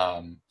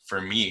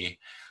for me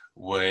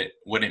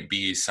wouldn't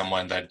be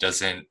someone that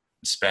doesn't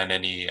spend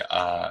any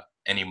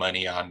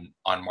money on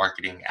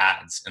marketing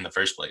ads in the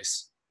first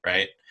place,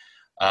 right?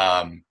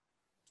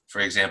 For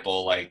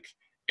example, like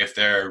if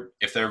they're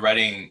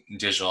writing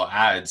digital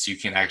ads, you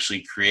can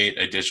actually create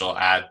a digital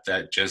ad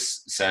that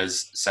just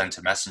says send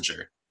to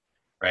Messenger,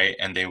 right?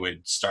 And they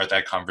would start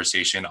that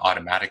conversation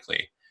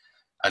automatically,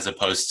 as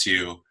opposed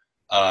to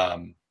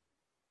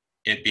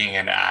it being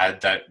an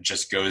ad that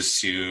just goes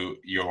to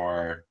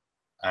your,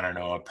 I don't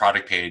know, a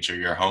product page or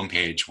your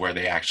homepage where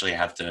they actually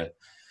have to,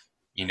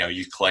 you know,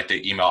 you collect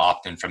an email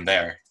opt-in from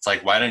there. It's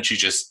like, why don't you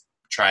just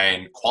try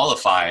and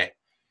qualify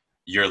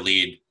your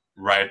lead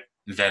right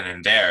then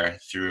and there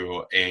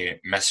through a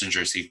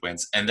messenger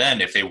sequence? And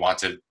then if they want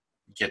to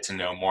get to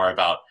know more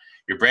about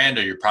your brand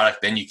or your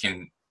product, then you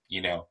can,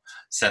 you know,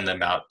 send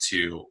them out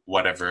to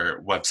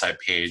whatever website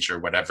page or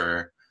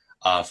whatever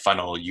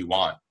funnel you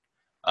want.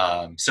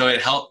 So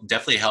it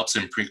definitely helps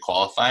in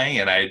pre-qualifying.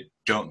 And I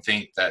don't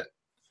think that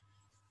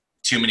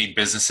too many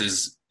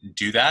businesses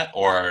do that,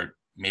 or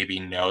maybe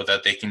know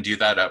that they can do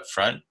that up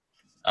front.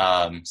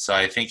 So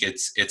I think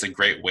it's a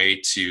great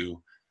way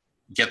to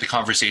get the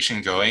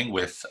conversation going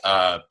with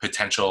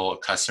potential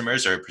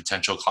customers or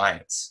potential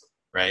clients,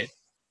 right?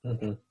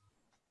 Mm-hmm.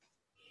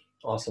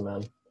 Awesome,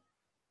 man.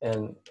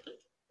 And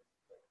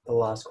the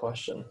last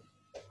question,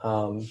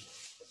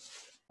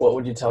 what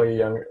would you tell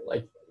your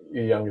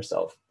younger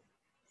self?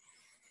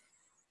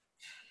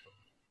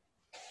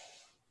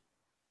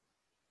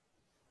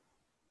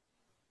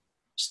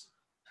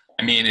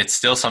 I mean, it's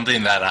still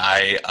something that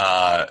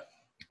I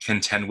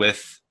contend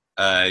with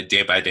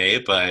day by day,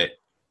 but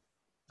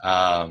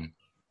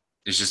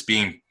it's just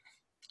being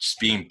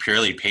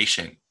purely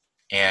patient,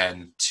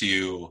 and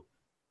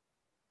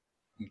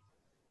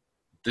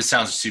this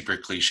sounds super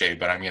cliche,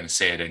 but I'm going to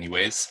say it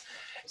anyways,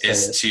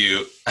 is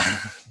to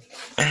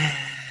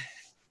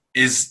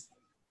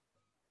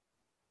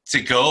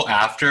go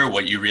after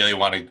what you really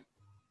want to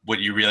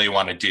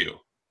do,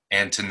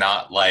 and to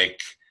not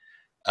like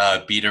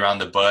beat around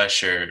the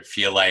bush or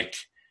feel like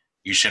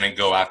you shouldn't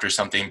go after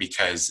something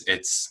because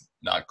it's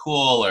not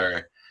cool,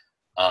 or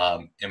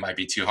it might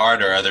be too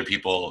hard, or other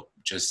people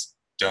just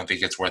don't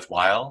think it's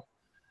worthwhile.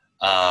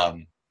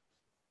 And,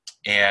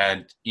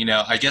 you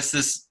know, I guess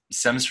this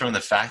stems from the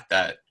fact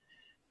that,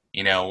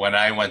 you know, when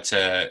I went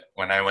to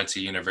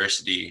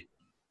university,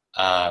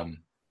 growing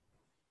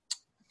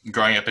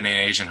up in an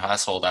Asian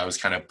household, I was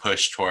kind of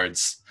pushed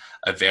towards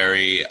a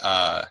very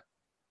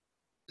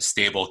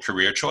stable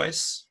career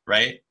choice,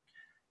 right?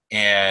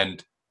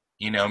 And,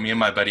 you know, me and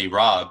my buddy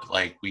Rob,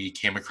 like, we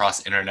came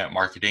across internet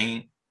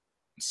marketing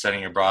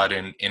studying abroad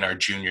in our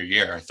junior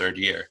year, our third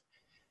year.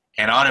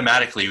 And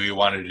automatically we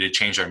wanted to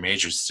change our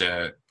majors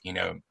to, you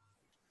know,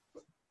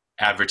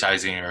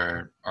 advertising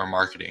or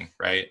marketing,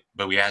 right?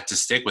 But we had to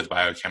stick with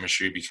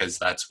biochemistry because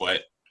that's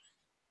what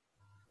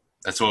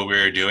we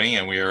were doing,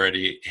 and we were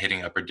already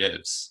hitting upper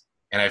divs.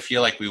 And I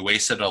feel like we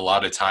wasted a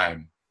lot of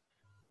time.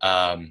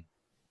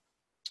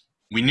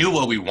 We knew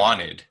what we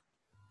wanted,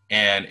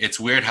 and it's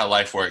weird how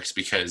life works,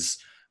 because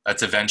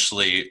that's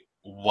eventually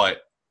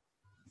what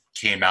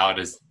came out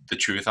as the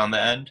truth on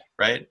the end,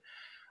 right?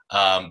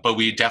 But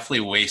we definitely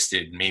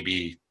wasted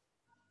maybe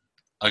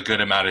a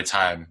good amount of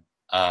time,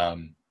 I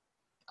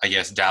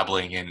guess,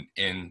 dabbling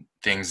in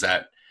things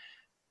that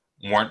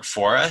weren't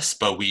for us.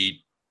 But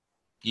we,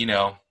 you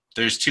know,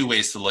 there's two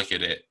ways to look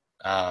at it.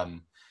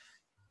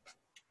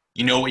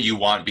 You know what you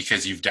want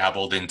because you've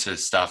dabbled into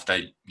stuff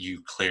that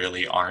you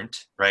clearly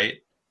aren't, right?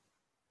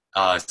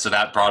 So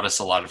that brought us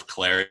a lot of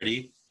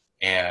clarity.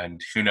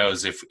 And who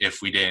knows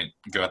if we didn't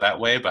go that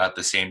way, but at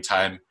the same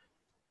time,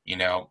 you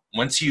know,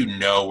 once you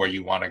know where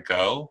you want to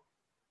go,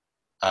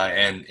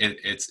 and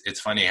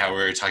it's funny how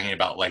we were talking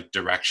about like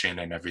direction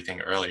and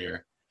everything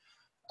earlier.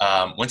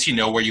 Once you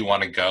know where you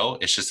want to go,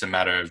 it's just a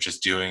matter of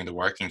just doing the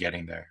work and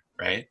getting there,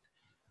 right?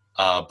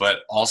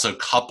 But also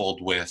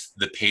coupled with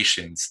the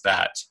patience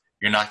that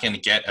you're not going to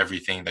get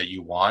everything that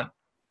you want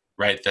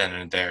right then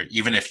and there,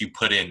 even if you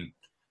put in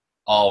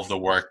all of the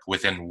work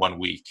within 1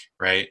 week,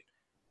 right?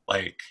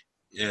 Like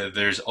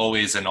there's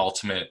always an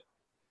ultimate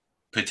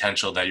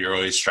potential that you're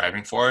always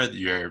striving for,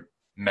 your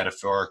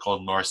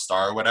metaphorical North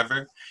Star or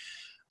whatever.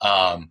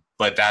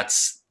 But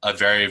that's a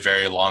very,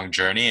 very long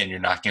journey, and you're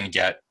not going to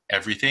get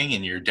everything,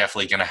 and you're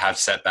definitely going to have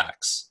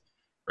setbacks,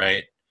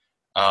 right?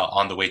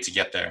 On the way to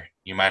get there.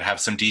 You might have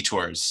some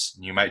detours,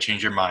 you might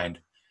change your mind,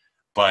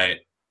 but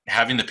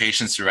having the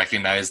patience to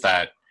recognize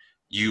that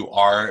you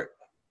are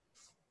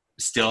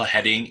still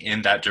heading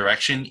in that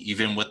direction,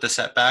 even with the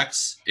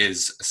setbacks,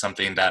 is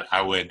something that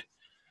I would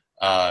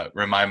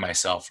remind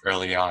myself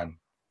early on,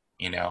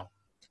 you know?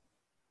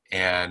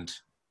 And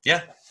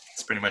yeah,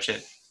 that's pretty much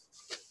it.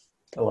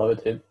 I love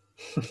it, dude.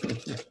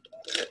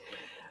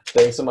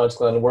 Thanks so much,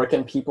 Glenn. Where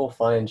can people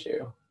find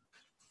you?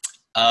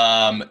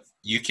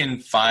 You can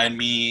find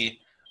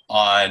me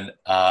on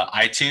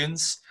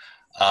iTunes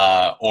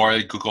or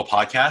Google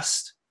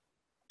Podcast.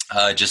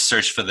 Just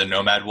search for the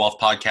Nomad Wolf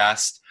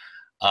Podcast.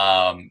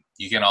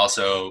 You can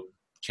also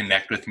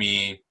connect with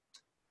me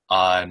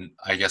on,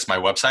 I guess, my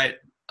website.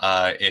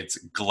 It's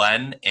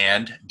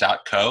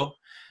glennand.co,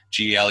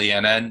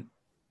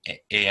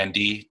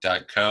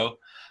 GLENNAND.co.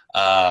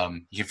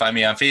 You can find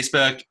me on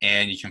Facebook,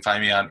 and you can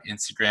find me on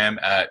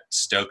Instagram at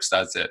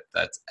Stokes.zip.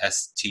 That's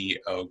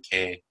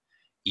STOKES.zip.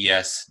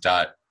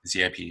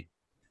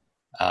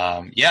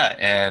 Yeah,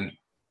 and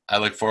I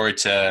look forward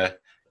to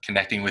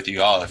connecting with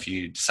you all if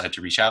you decide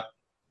to reach out.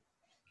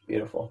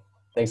 Beautiful.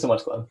 Thanks so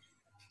much, Glenn.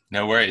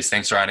 No worries.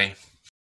 Thanks, Ronnie.